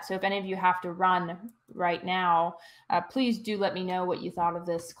chat. So if any of you have to run right now, please do let me know what you thought of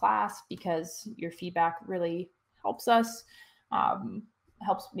this class, because your feedback really helps us,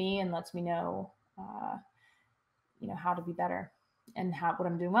 helps me, and lets me know, how to be better and what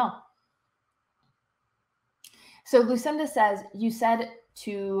I'm doing well. So Lucinda says, you said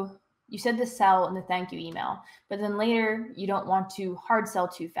to sell in the thank you email, but then later you don't want to hard sell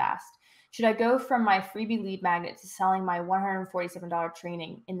too fast. Should I go from my freebie lead magnet to selling my $147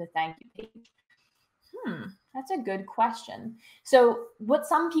 training in the thank you page? That's a good question. So what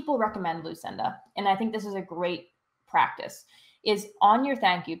some people recommend, Lucinda, and I think this is a great practice, is on your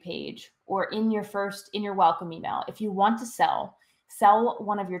thank you page or in your welcome email, if you want to sell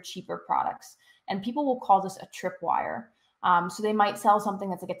one of your cheaper products. And people will call this a tripwire. So they might sell something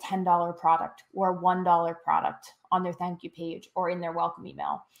that's like a $10 product or a $1 product on their thank you page or in their welcome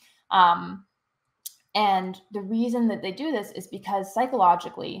email. And the reason that they do this is because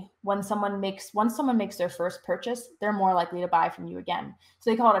psychologically, once someone makes their first purchase, they're more likely to buy from you again. So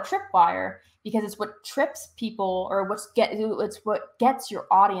they call it a tripwire because it's what trips people, or it's what gets your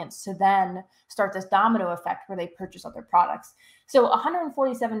audience to then start this domino effect where they purchase other products. So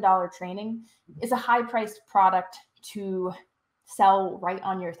 $147 training is a high priced product to sell right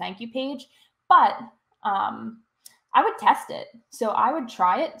on your thank you page, but I would test it. So I would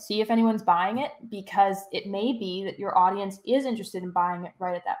try it, see if anyone's buying it, because it may be that your audience is interested in buying it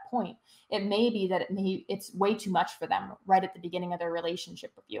right at that point. It may be that it's way too much for them right at the beginning of their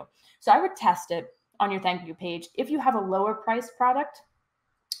relationship with you. So I would test it on your thank you page. If you have a lower priced product,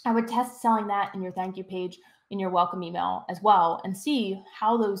 I would test selling that in your thank you page, in your welcome email as well, and see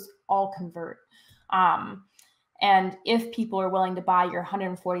how those all convert. And if people are willing to buy your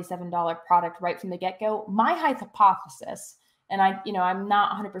 $147 product right from the get-go, my hypothesis, and I'm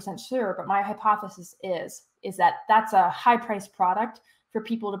not 100% sure, but my hypothesis is that that's a high-priced product for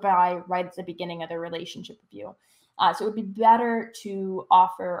people to buy right at the beginning of their relationship with you. So it would be better to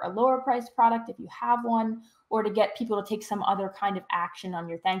offer a lower-priced product if you have one, or to get people to take some other kind of action on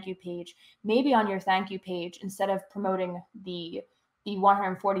your thank you page. Maybe on your thank you page, instead of promoting the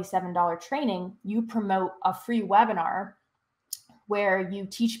 $147 training, you promote a free webinar where you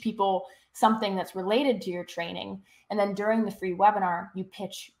teach people something that's related to your training. And then during the free webinar, you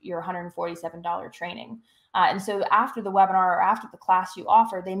pitch your $147 training. And so after the webinar or after the class you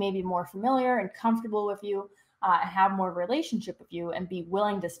offer, they may be more familiar and comfortable with you, and have more relationship with you and be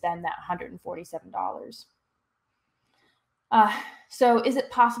willing to spend that $147. So is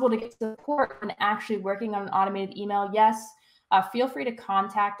it possible to get support when actually working on an automated email? Yes. Feel free to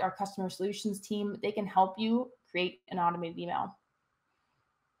contact our customer solutions team. They can help you create an automated email.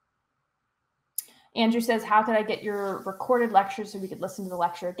 Andrew says, how could I get your recorded lecture so we could listen to the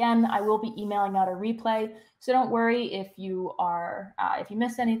lecture again? I will be emailing out a replay, so don't worry if you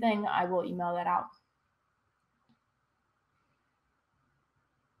missed anything, I will email that out.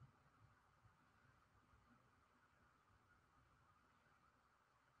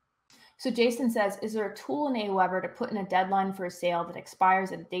 So Jason says, is there a tool in Aweber to put in a deadline for a sale that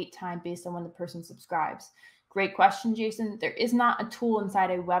expires at a date time based on when the person subscribes? Great question, Jason. There is not a tool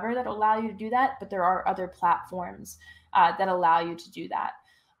inside Aweber that will allow you to do that, but there are other platforms that allow you to do that.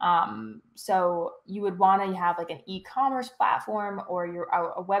 So you would want to have like an e-commerce platform or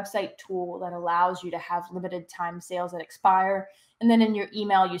a website tool that allows you to have limited time sales that expire. And then in your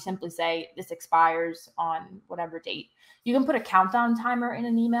email, you simply say this expires on whatever date. You can put a countdown timer in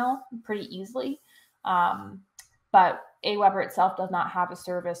an email pretty easily. But Aweber itself does not have a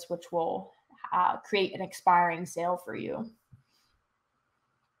service which will create an expiring sale for you.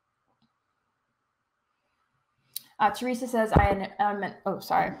 Teresa says,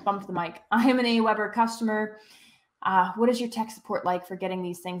 bumped the mic. I am an Aweber customer. What is your tech support like for getting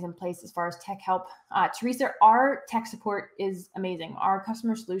these things in place as far as tech help? Teresa, our tech support is amazing. Our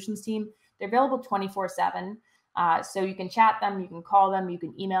customer solutions team, they're available 24/7. So you can chat them, you can call them, you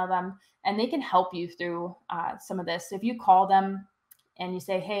can email them, and they can help you through some of this. So if you call them and you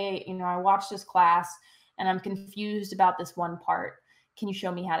say, hey, I watched this class and I'm confused about this one part, can you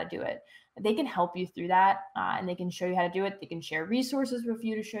show me how to do it? They can help you through that, and they can show you how to do it. They can share resources with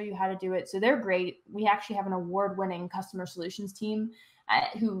you to show you how to do it. So they're great. We actually have an award-winning customer solutions team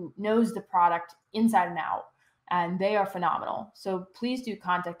who knows the product inside and out, and they are phenomenal. So please do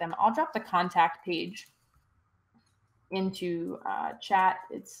contact them. I'll drop the contact page into chat.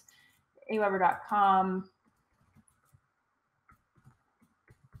 It's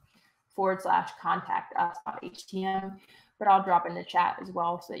aweber.com/contact us.htm, but I'll drop in the chat as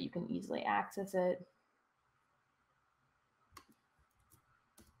well so that you can easily access it.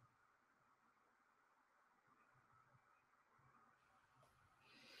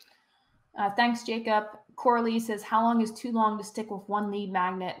 Thanks, Jacob. Coralie says, how long is too long to stick with one lead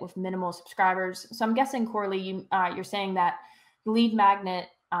magnet with minimal subscribers? So I'm guessing, Coralie, you're saying that the lead magnet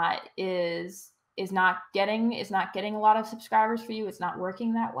is not getting a lot of subscribers for you. It's not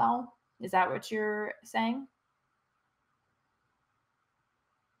working that well. Is that what you're saying?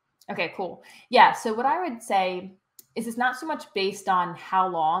 Okay, cool. Yeah. So what I would say is it's not so much based on how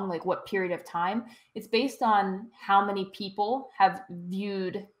long, like what period of time. It's based on how many people have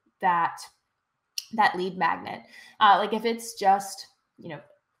viewed that lead magnet. Like if it's just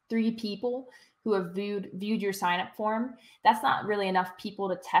 3 people who have viewed your sign up form, that's not really enough people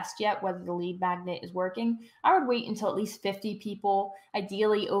to test yet whether the lead magnet is working. I would wait until at least 50 people,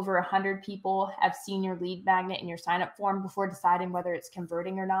 ideally over 100 people, have seen your lead magnet in your sign up form before deciding whether it's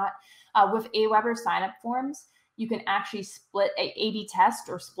converting or not. With Aweber sign up forms, you can actually A/B test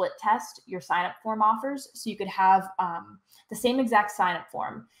or split test your sign up form offers. So you could have the same exact sign up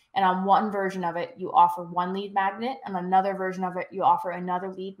form, and on one version of it, you offer one lead magnet, and on another version of it, you offer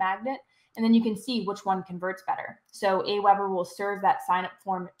another lead magnet. And then you can see which one converts better. So Aweber will serve that sign up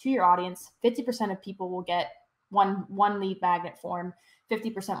form to your audience. 50% of people will get one lead magnet form,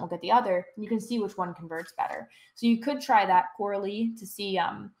 50% will get the other. And you can see which one converts better. So you could try that, Coralie, to see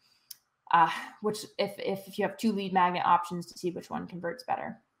which if you have 2 lead magnet options, to see which one converts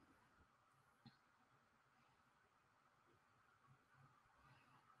better.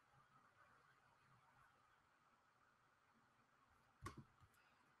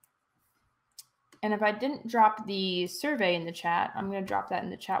 And if I didn't drop the survey in the chat, I'm going to drop that in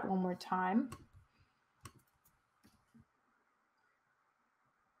the chat one more time.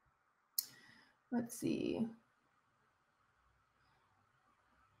 Let's see.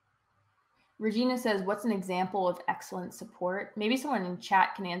 Regina says, what's an example of excellent support? Maybe someone in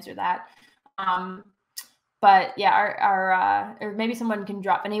chat can answer that. But yeah, or maybe someone can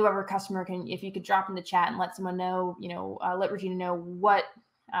drop, an Aweber customer can, if you could drop in the chat and let someone know, let Regina know what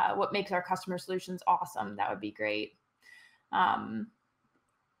makes our customer solutions awesome. That would be great.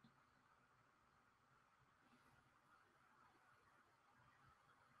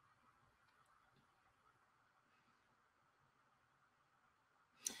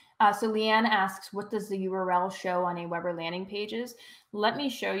 So Leanne asks, what does the URL show on Aweber landing pages? Let me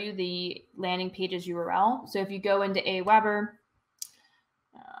show you the landing pages URL. So if you go into Aweber,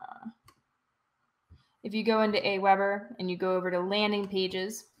 and you go over to landing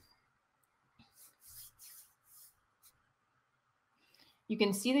pages, you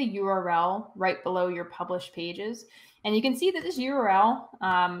can see the URL right below your published pages. And you can see that this URL,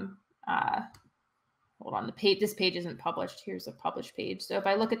 hold on, this page isn't published. Here's a published page. So if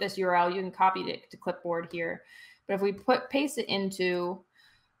I look at this URL, you can copy it to clipboard here. But if we paste it into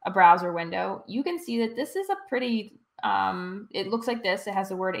a browser window, you can see that this is a pretty, it looks like this. It has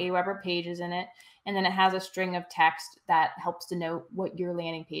the word Aweber pages in it. And then it has a string of text that helps to note what your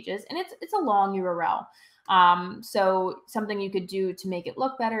landing page is. And it's a long URL. So something you could do to make it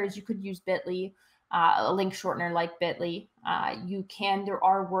look better is you could use Bitly, a link shortener like Bitly. There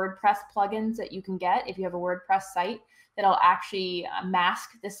are WordPress plugins that you can get if you have a WordPress site that'll actually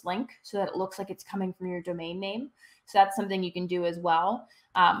mask this link so that it looks like it's coming from your domain name. So that's something you can do as well.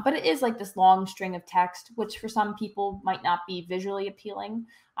 But it is like this long string of text, which for some people might not be visually appealing.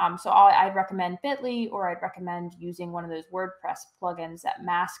 So I'd recommend Bitly, or I'd recommend using one of those WordPress plugins that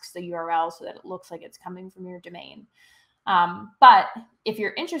masks the URL so that it looks like it's coming from your domain. But if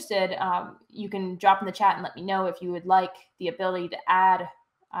you're interested, you can drop in the chat and let me know if you would like the ability to add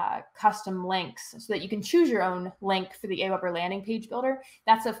custom links so that you can choose your own link for the Aweber landing page builder.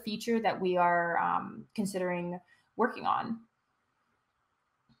 That's a feature that we are considering working on.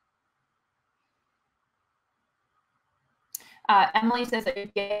 Emily says that you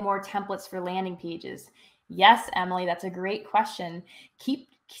get more templates for landing pages. Yes, Emily, that's a great question. Keep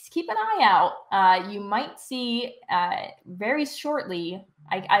an eye out. You might see very shortly.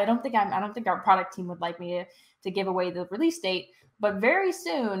 I don't think our product team would like me to give away the release date, but very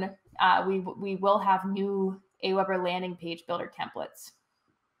soon we will have new Aweber landing page builder templates.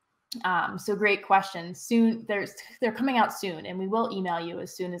 So great question. Soon they're coming out soon, and we will email you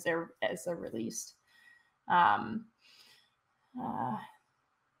as soon as they're released.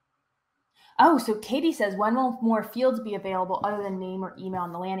 So Katie says, when will more fields be available other than name or email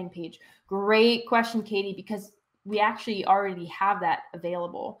on the landing page? Great question, Katie, because we actually already have that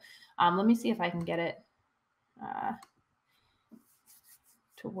available. Let me see if I can get it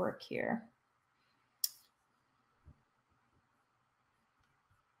to work here.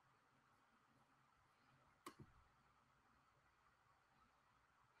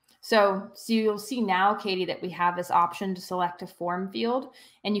 So you'll see now, Katie, that we have this option to select a form field,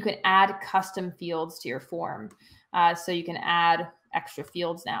 and you can add custom fields to your form. So you can add extra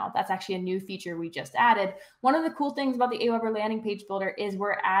fields now. That's actually a new feature we just added. One of the cool things about the Aweber landing page builder is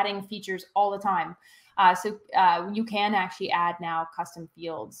we're adding features all the time. So you can actually add now custom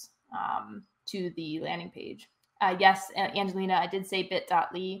fields to the landing page. Yes, Angelina, I did say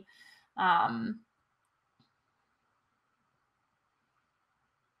bit.ly.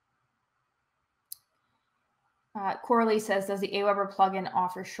 Coralie says, does the Aweber plugin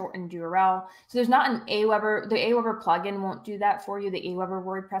offer shortened URL? So there's not an Aweber, the Aweber plugin won't do that for you, the Aweber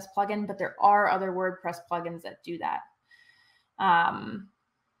WordPress plugin, but there are other WordPress plugins that do that. And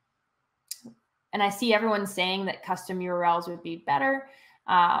I see everyone saying that custom URLs would be better.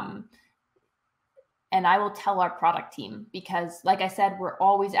 And I will tell our product team, because like I said, we're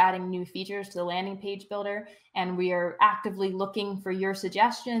always adding new features to the landing page builder, and we are actively looking for your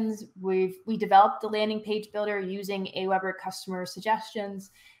suggestions. We developed the landing page builder using Aweber customer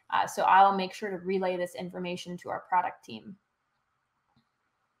suggestions. So I'll make sure to relay this information to our product team.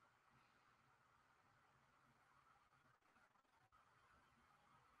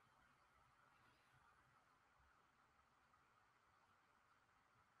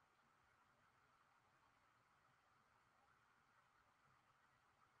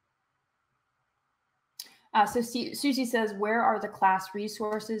 So Susie says, where are the class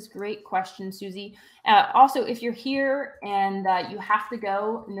resources? Great question, Susie. Also, if you're here and you have to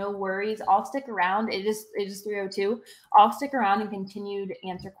go, no worries. I'll stick around. It is 3:02. I'll stick around and continue to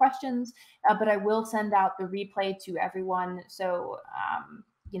answer questions, but I will send out the replay to everyone. So,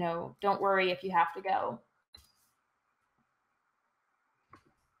 don't worry if you have to go.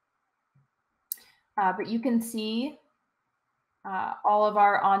 But you can see all of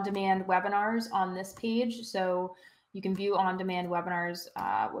our on-demand webinars on this page. So you can view on-demand webinars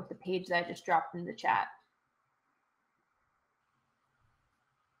with the page that I just dropped in the chat.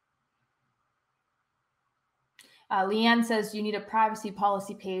 Leanne says, you need a privacy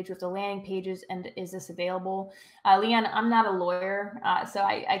policy page with the landing pages, and is this available? Leanne, I'm not a lawyer, so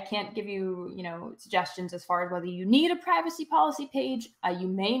I can't give you, suggestions as far as whether you need a privacy policy page. You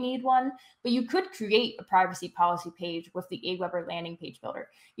may need one, but you could create a privacy policy page with the Aweber landing page builder.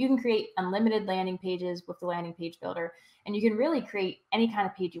 You can create unlimited landing pages with the landing page builder, and you can really create any kind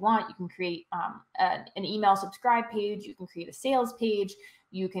of page you want. You can create an email subscribe page. You can create a sales page.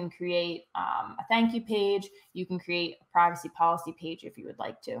 You can create a thank you page. You can create a privacy policy page if you would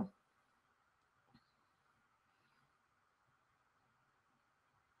like to.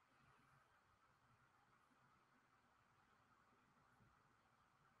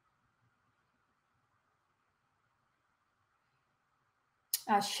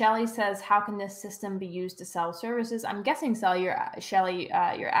 Shelly says, how can this system be used to sell services? I'm guessing, Shelly,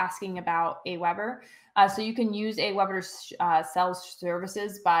 you're asking about Aweber. So you can use Aweber to sell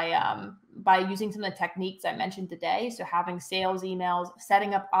services by using some of the techniques I mentioned today. So having sales emails,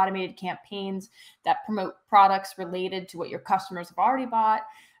 setting up automated campaigns that promote products related to what your customers have already bought,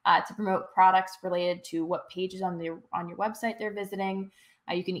 to promote products related to what pages on your website they're visiting.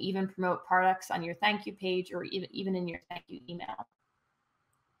 You can even promote products on your thank you page, or even in your thank you email.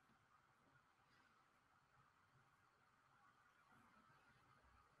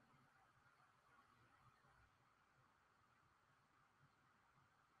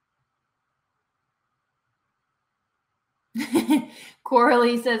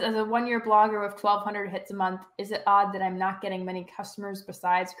 Coralie says, as a one-year blogger with 1,200 hits a month, is it odd that I'm not getting many customers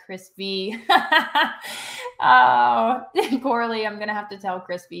besides Chris V? Oh, Coralie, I'm going to have to tell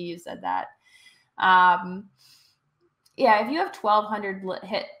Chris V you said that. Yeah, if you have 1,200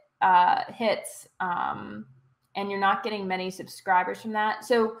 hits and you're not getting many subscribers from that.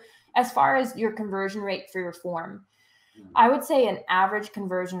 So as far as your conversion rate for your form, I would say an average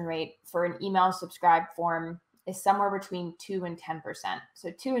conversion rate for an email subscribe form is somewhere between 2 and 10%.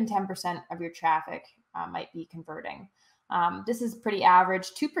 So 2 and 10% of your traffic might be converting. This is pretty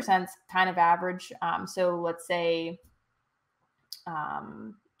average. 2% is kind of average. So let's say,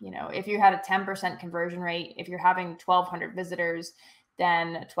 if you had a 10% conversion rate, if you're having 1,200 visitors,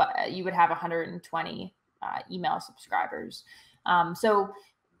 then you would have 120 email subscribers. So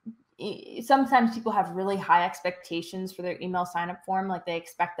sometimes people have really high expectations for their email signup form. Like they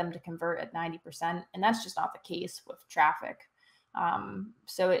expect them to convert at 90%. And that's just not the case with traffic.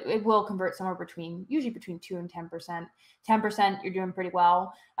 So it will convert somewhere usually between 2 and 10%. 10%, you're doing pretty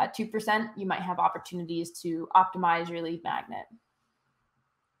well. 2%, you might have opportunities to optimize your lead magnet.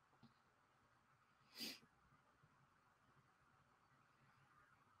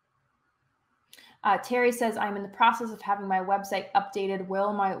 Terry says, I'm in the process of having my website updated.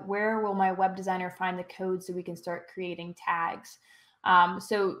 Where will my web designer find the code so we can start creating tags?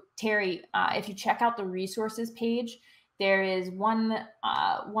 So Terry, if you check out the resources page, there is one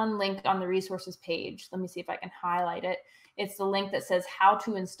link on the resources page. Let me see if I can highlight it. It's the link that says how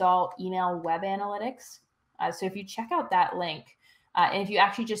to install email web analytics. So if you check out that link, and if you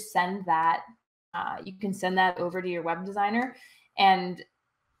actually just send that, you can send that over to your web designer, and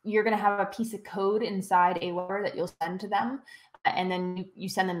you're going to have a piece of code inside Aweber that you'll send to them. And then you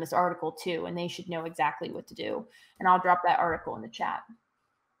send them this article too, and they should know exactly what to do. And I'll drop that article in the chat.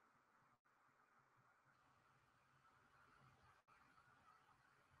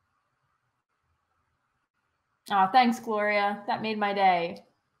 Oh, thanks, Gloria. That made my day.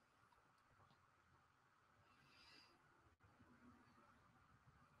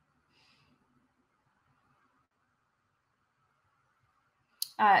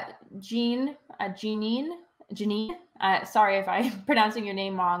 Janine, sorry if I'm pronouncing your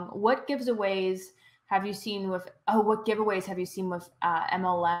name wrong. What giveaways have you seen with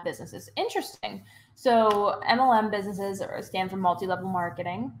MLM businesses? Interesting. So MLM businesses stand for multi-level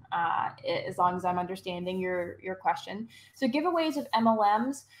marketing, as long as I'm understanding your question. So giveaways of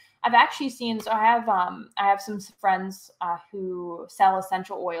MLMs, I've actually seen, so I have some friends who sell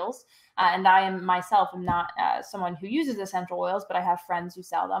essential oils, and I am myself am not someone who uses essential oils, but I have friends who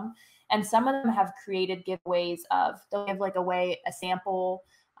sell them. And some of them have created giveaways they'll give like away a sample.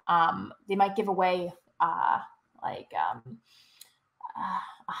 They might give away like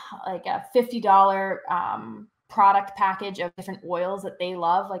a $50 product package of different oils that they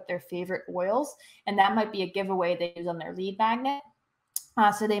love, like their favorite oils. And that might be a giveaway they use on their lead magnet.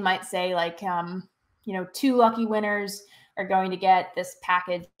 So they might say like, 2 lucky winners are going to get this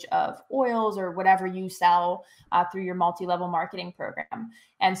package of oils or whatever you sell through your multi-level marketing program.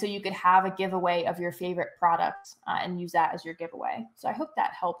 And so you could have a giveaway of your favorite product and use that as your giveaway. So I hope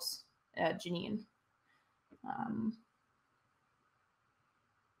that helps, Janine.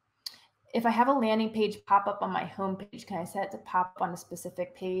 If I have a landing page pop up on my homepage, can I set it to pop up on a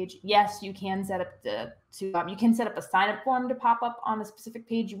specific page? Yes, you can set up you can set up a sign up form to pop up on a specific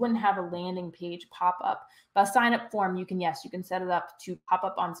page. You wouldn't have a landing page pop up, but a sign up form, you can set it up to pop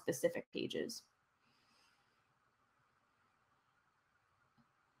up on specific pages.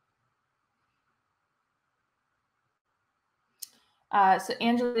 So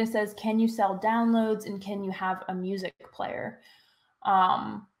Angelina says, can you sell downloads and can you have a music player?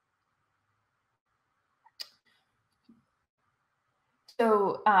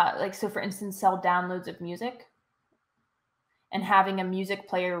 So for instance, sell downloads of music and having a music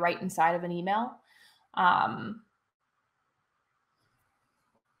player right inside of an email.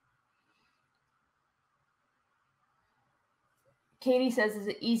 Katie says, is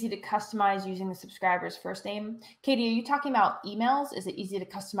it easy to customize using the subscriber's first name? Katie, are you talking about emails? Is it easy to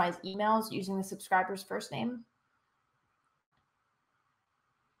customize emails using the subscriber's first name?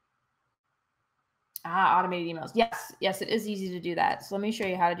 Automated emails. Yes, it is easy to do that. So let me show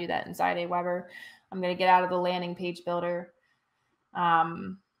you how to do that inside Aweber. I'm going to get out of the landing page builder.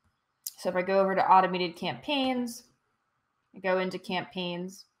 So if I go over to automated campaigns, I go into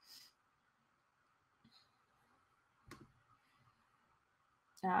campaigns.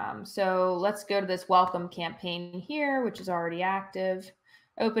 So let's go to this welcome campaign here, which is already active.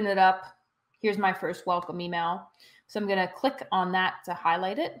 Open it up. Here's my first welcome email. So I'm going to click on that to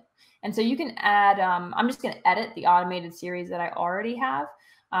highlight it. And so you can add, I'm just going to edit the automated series that I already have.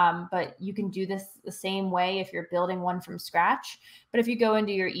 But you can do this the same way if you're building one from scratch. But if you go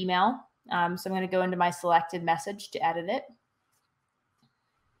into your email, so I'm going to go into my selected message to edit it.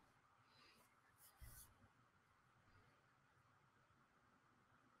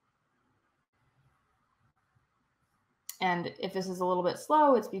 And if this is a little bit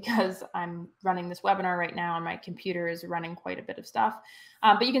slow, it's because I'm running this webinar right now and my computer is running quite a bit of stuff.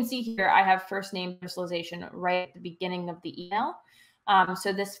 But you can see here, I have first name personalization right at the beginning of the email.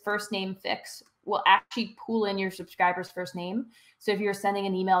 So this first name fix will actually pull in your subscriber's first name. So if you're sending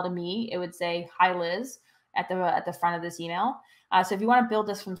an email to me, it would say, hi, Liz, at the front of this email. So if you want to build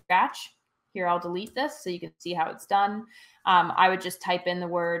this from scratch, here, I'll delete this so you can see how it's done. I would just type in the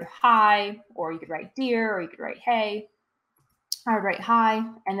word hi, or you could write dear, or you could write hey. I would write hi,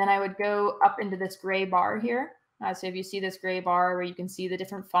 and then I would go up into this gray bar here. So if you see this gray bar where you can see the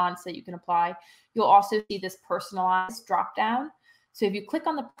different fonts that you can apply, you'll also see this personalized drop down. So if you click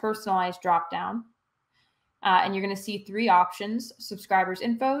on the personalized dropdown, and you're going to see 3 options: subscribers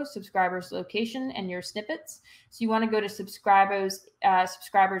info, subscribers location, and your snippets. So you want to go to subscribers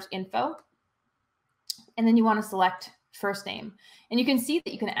info, and then you want to select first name. And you can see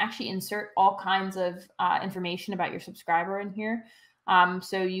that you can actually insert all kinds of information about your subscriber in here.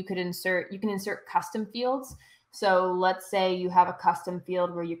 So you can insert custom fields. So let's say you have a custom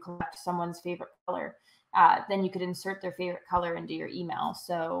field where you collect someone's favorite color. Then you could insert their favorite color into your email.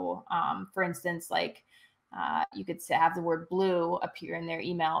 So for instance, like you could have the word blue appear in their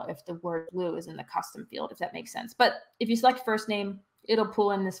email if the word blue is in the custom field, if that makes sense. But if you select first name, it'll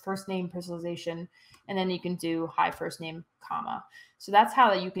pull in this first name personalization, and then you can do hi first name, comma. So that's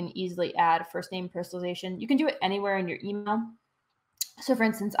how you can easily add first name personalization. You can do it anywhere in your email. So for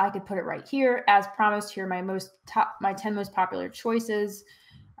instance, I could put it right here. As promised, here are my 10 most popular choices,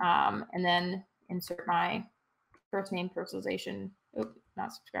 and then insert my first name personalization.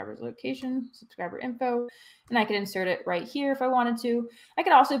 Not subscribers location, subscriber info. And I could insert it right here if I wanted to. I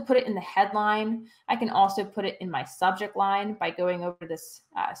could also put it in the headline. I can also put it in my subject line by going over this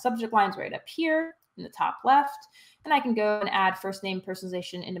subject lines right up here in the top left. And I can go and add first name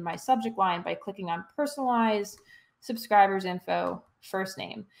personalization into my subject line by clicking on personalize, subscribers info, first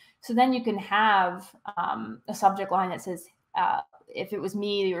name. So then you can have a subject line that says, if it was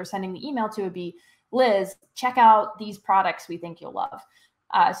me you were sending the email to, it would be, Liz, check out these products we think you'll love.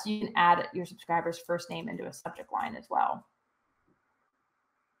 So you can add your subscriber's first name into a subject line as well.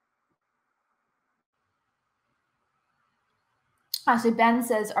 So Ben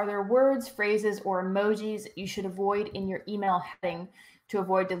says, are there words, phrases, or emojis you should avoid in your email heading to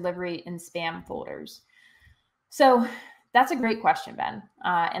avoid delivery in spam folders? So that's a great question, Ben.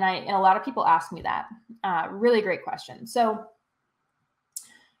 And a lot of people ask me that. Really great question. So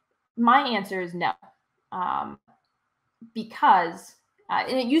my answer is no, because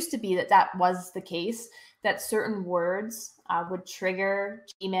and it used to be that was the case, that certain words would trigger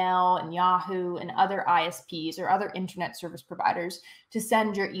Gmail and Yahoo and other ISPs or other internet service providers to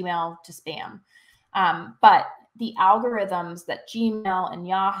send your email to spam. But the algorithms that Gmail and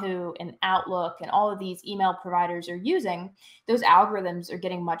Yahoo and Outlook and all of these email providers are using, those algorithms are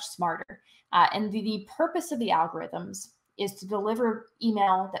getting much smarter. And the purpose of the algorithms is to deliver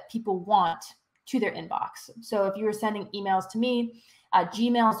email that people want to their inbox. So if you were sending emails to me,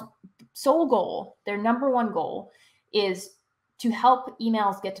 Gmail's sole goal, their number one goal, is to help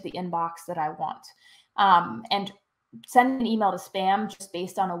emails get to the inbox that I want. And send an email to spam just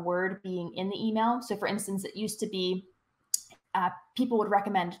based on a word being in the email. So for instance, it used to be people would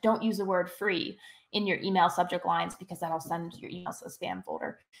recommend don't use the word free in your email subject lines because that'll send your emails to the spam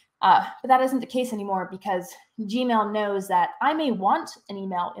folder. But that isn't the case anymore because Gmail knows that I may want an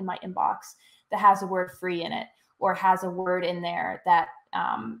email in my inbox that has the word free in it or has a word in there that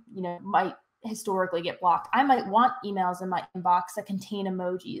might historically get blocked. I might want emails in my inbox that contain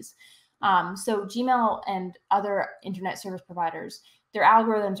emojis. So Gmail and other internet service providers, their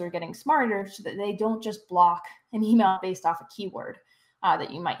algorithms are getting smarter so that they don't just block an email based off a keyword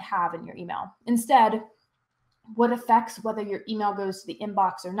that you might have in your email. Instead, what affects whether your email goes to the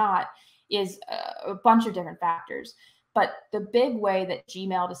inbox or not is a bunch of different factors. But the big way that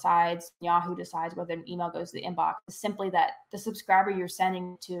Gmail decides, Yahoo decides whether an email goes to the inbox is simply that the subscriber you're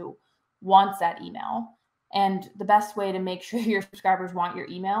sending to wants that email. And the best way to make sure your subscribers want your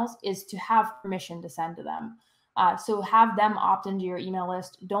emails is to have permission to send to them. So have them opt into your email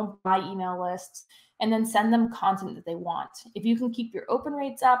list, don't buy email lists, and then send them content that they want. If you can keep your open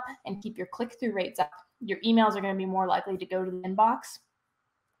rates up and keep your click-through rates up, your emails are going to be more likely to go to the inbox.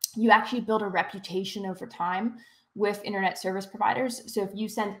 You actually build a reputation over time with internet service providers. So if you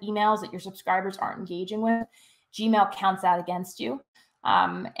send emails that your subscribers aren't engaging with, Gmail counts that against you.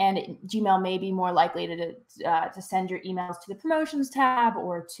 Gmail may be more likely to send your emails to the promotions tab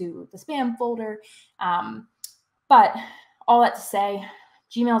or to the spam folder. But all that to say,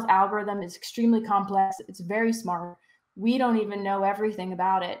 Gmail's algorithm is extremely complex. It's very smart. We don't even know everything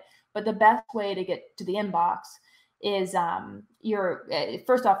about it. But the best way to get to the inbox is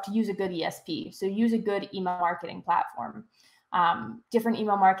first off, to use a good ESP. So use a good email marketing platform. Different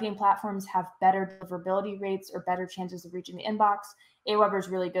email marketing platforms have better deliverability rates or better chances of reaching the inbox. Aweber is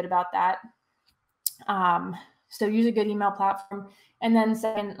really good about that. So use a good email platform, and then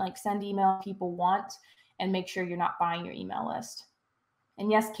send email people want, and make sure you're not buying your email list.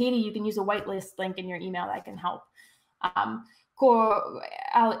 And yes, Katie, you can use a whitelist link in your email that can help.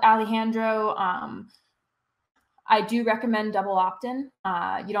 Alejandro, I do recommend double opt-in.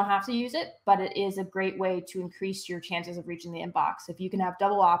 You don't have to use it, but it is a great way to increase your chances of reaching the inbox. If you can have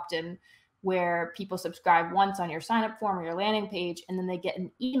double opt-in, where people subscribe once on your sign up form or your landing page, and then they get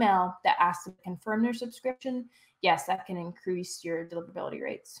an email that asks them to confirm their subscription, yes, that can increase your deliverability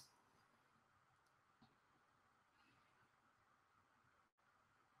rates.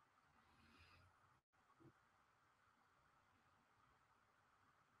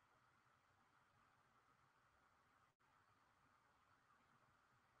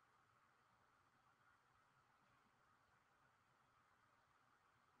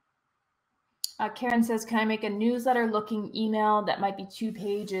 Karen says, can I make a newsletter looking email that might be 2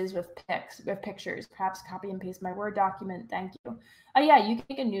 pages with pictures? Perhaps copy and paste my Word document. Thank you. Yeah, you can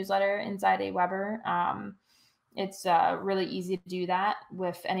make a newsletter inside Aweber. It's really easy to do that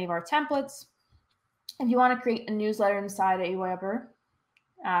with any of our templates. If you want to create a newsletter inside Aweber,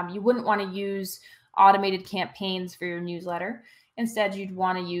 you wouldn't want to use automated campaigns for your newsletter. Instead, you'd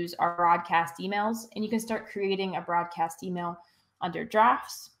want to use our broadcast emails, and you can start creating a broadcast email under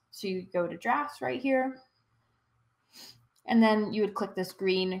drafts. So you go to drafts right here, and then you would click this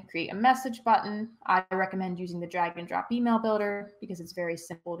green create a message button. I recommend using the drag and drop email builder because it's very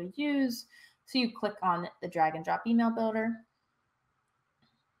simple to use. So you click on the drag and drop email builder.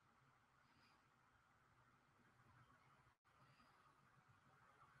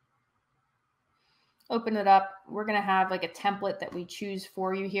 Open it up. We're going to have like a template that we choose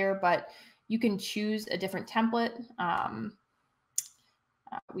for you here, but you can choose a different template.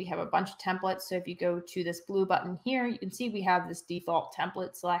 We have a bunch of templates. So if you go to this blue button here, you can see we have this default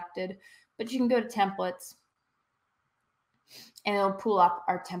template selected, but you can go to templates and it'll pull up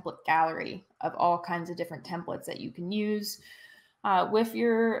our template gallery of all kinds of different templates that you can use with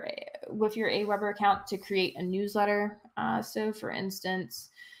your Aweber account to create a newsletter. So for instance,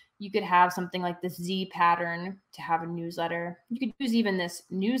 you could have something like this Z pattern to have a newsletter. You could use even this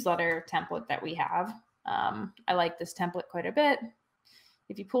newsletter template that we have. I like this template quite a bit.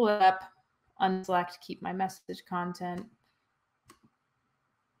 If you pull it up, unselect, keep my message content.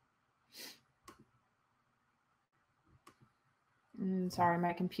 Sorry,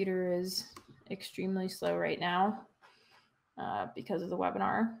 my computer is extremely slow right now because of the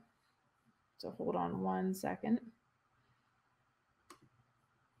webinar. So hold on 1 second.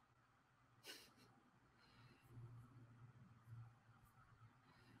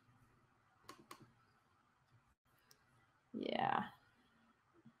 Yeah.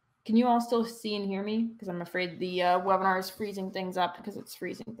 Can you all still see and hear me? Because I'm afraid the webinar is freezing things up because it's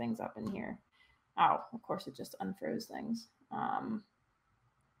freezing things up in here. Oh, of course, it just unfroze things.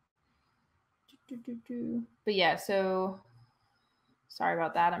 But yeah, so sorry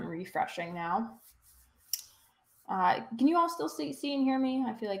about that. I'm refreshing now. Can you all still see and hear me?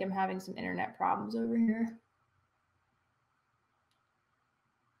 I feel like I'm having some internet problems over here.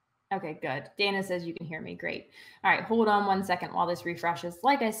 Okay, good. Dana says you can hear me. Great. All right, hold on 1 second while this refreshes.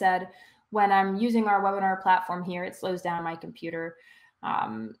 Like I said, when I'm using our webinar platform here, it slows down my computer.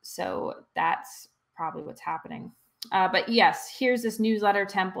 So that's probably what's happening. But yes, here's this newsletter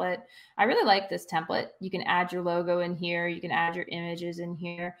template. I really like this template. You can add your logo in here. You can add your images in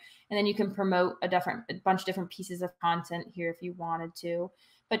here. And then you can promote a bunch of different pieces of content here if you wanted to.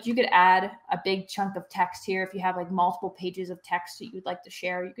 But you could add a big chunk of text here. If you have like multiple pages of text that you'd like to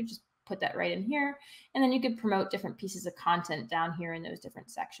share, you could just put that right in here. And then you could promote different pieces of content down here in those different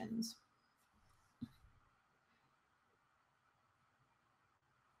sections.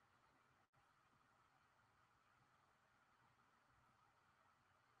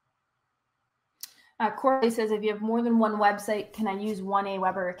 Corey says, if you have more than one website, can I use one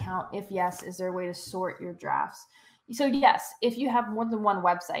Aweber account? If yes, is there a way to sort your drafts? So yes, if you have more than one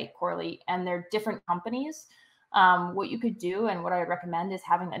website, Corley, and they're different companies, what you could do and what I would recommend is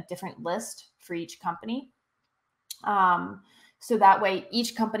having a different list for each company. So that way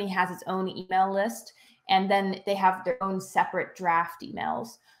each company has its own email list, and then they have their own separate draft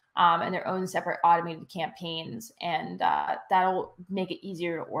emails and their own separate automated campaigns. And that'll make it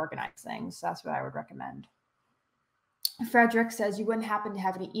easier to organize things. So that's what I would recommend. Frederick says, you wouldn't happen to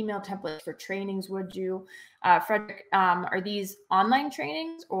have any email templates for trainings, would you? Frederick, are these online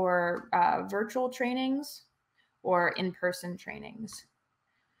trainings or virtual trainings or in-person trainings?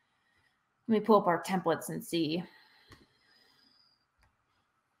 Let me pull up our templates and see.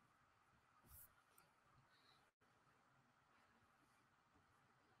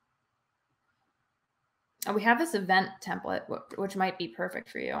 We have this event template, which might be perfect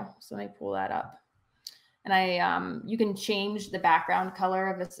for you. So let me pull that up. And you can change the background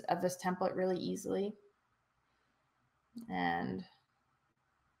color of this template really easily. And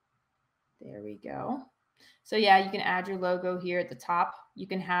there we go. So yeah, you can add your logo here at the top. You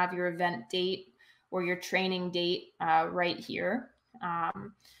can have your event date or your training date right here.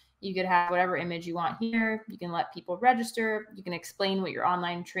 You could have whatever image you want here. You can let people register. You can explain what your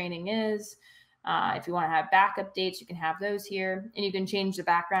online training is. If you want to have backup dates, you can have those here. And you can change the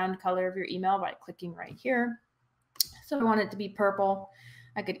background color of your email by clicking right here. So if I want it to be purple,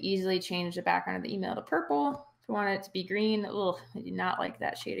 I could easily change the background of the email to purple. If I want it to be green, I do not like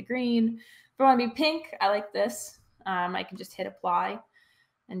that shade of green. If I want to be pink, I like this. I can just hit apply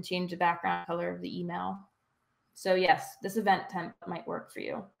and change the background color of the email. So yes, this event template might work for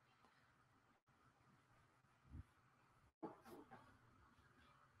you.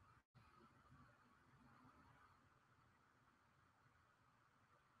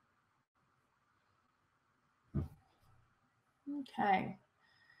 Okay,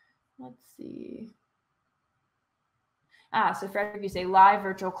 let's see. So Frederick, you say live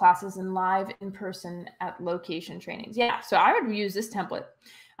virtual classes and live in-person at location trainings. Yeah, so I would use this template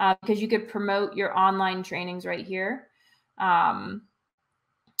because you could promote your online trainings right here. And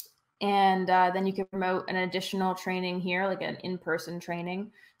then you could promote an additional training here, like an in-person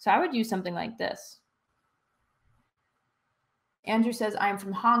training. So I would use something like this. Andrew says, I'm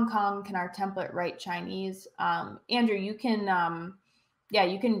from Hong Kong. Can our template write Chinese? Andrew, you can, yeah,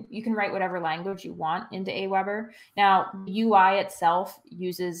 you can write whatever language you want into Aweber. Now, the UI itself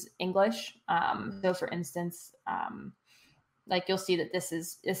uses English. So for instance, like you'll see that this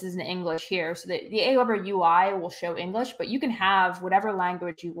is in English here. So the Aweber UI will show English, but you can have whatever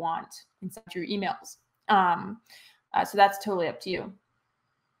language you want inside your emails. So that's totally up to you.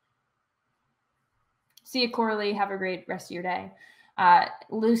 See you, Coralie. Have a great rest of your day.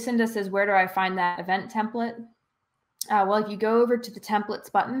 Lucinda says, where do I find that event template? Well, if you go over to the templates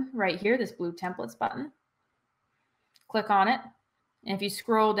button right here, this blue templates button, click on it. And if you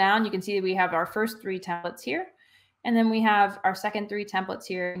scroll down, you can see that we have our first 3 templates here. And then we have our second 3 templates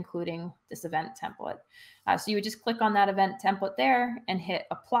here, including this event template. So you would just click on that event template there and hit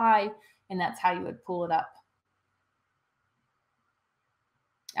apply, and that's how you would pull it up.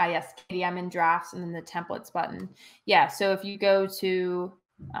 Yes, Katie, I'm in drafts and then the templates button. Yeah, so if you go to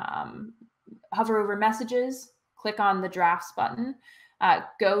hover over messages, click on the drafts button,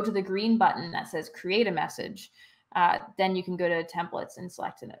 go to the green button that says create a message. Then you can go to templates and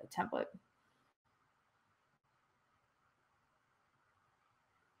select a template.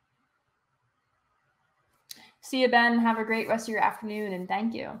 See you, Ben. Have a great rest of your afternoon, and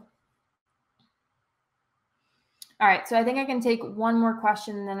thank you. All right, so I think I can take one more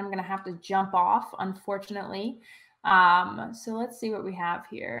question, and then I'm going to have to jump off, unfortunately. So let's see what we have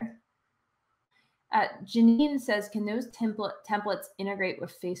here. Janine says, can those templates integrate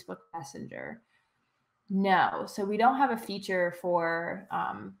with Facebook Messenger? No, so we don't have a feature for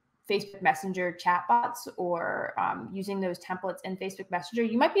Facebook Messenger chatbots or using those templates in Facebook Messenger.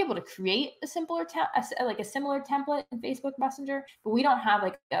 You might be able to create a similar template in Facebook Messenger, but we don't have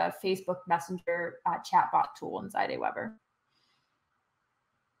like a Facebook Messenger chatbot tool inside Aweber.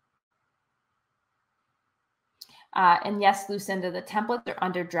 And yes, Lucinda, the templates are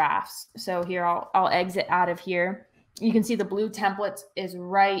under drafts. So here, I'll exit out of here. You can see the blue templates is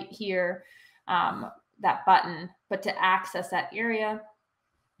right here, that button. But to access that area,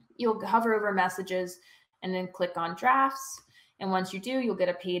 you'll hover over messages and then click on drafts. And once you do, you'll get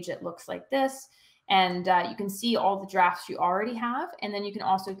a page that looks like this. And you can see all the drafts you already have. And then you can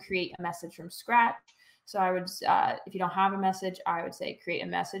also create a message from scratch. So I would, if you don't have a message, I would say create a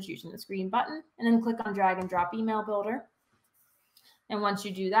message using this green button and then click on drag and drop email builder. And once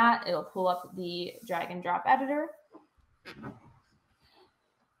you do that, it'll pull up the drag and drop editor.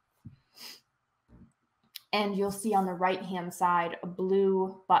 And you'll see on the right-hand side a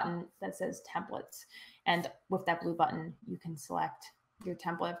blue button that says templates. And with that blue button, you can select your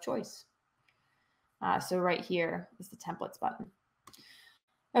template of choice. So right here is the templates button.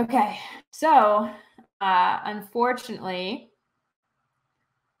 Okay, so unfortunately,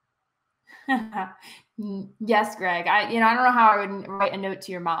 yes, Greg, I don't know how I would write a note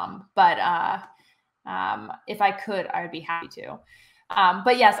to your mom, but if I could, I would be happy to.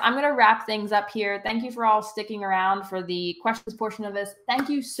 But yes, I'm going to wrap things up here. Thank you for all sticking around for the questions portion of this. Thank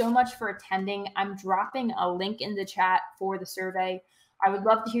you so much for attending. I'm dropping a link in the chat for the survey. I would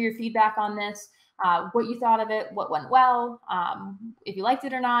love to hear your feedback on this, what you thought of it, what went well, if you liked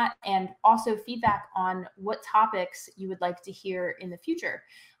it or not, and also feedback on what topics you would like to hear in the future.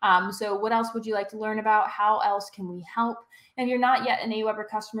 So what else would you like to learn about? How else can we help? And if you're not yet an Aweber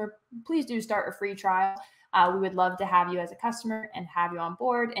customer, please do start a free trial. We would love to have you as a customer and have you on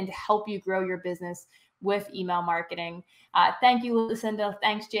board and to help you grow your business with email marketing. Thank you, Lucinda.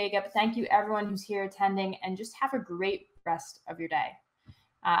 Thanks, Jacob. Thank you, everyone who's here attending, and just have a great rest of your day.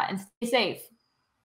 And stay safe.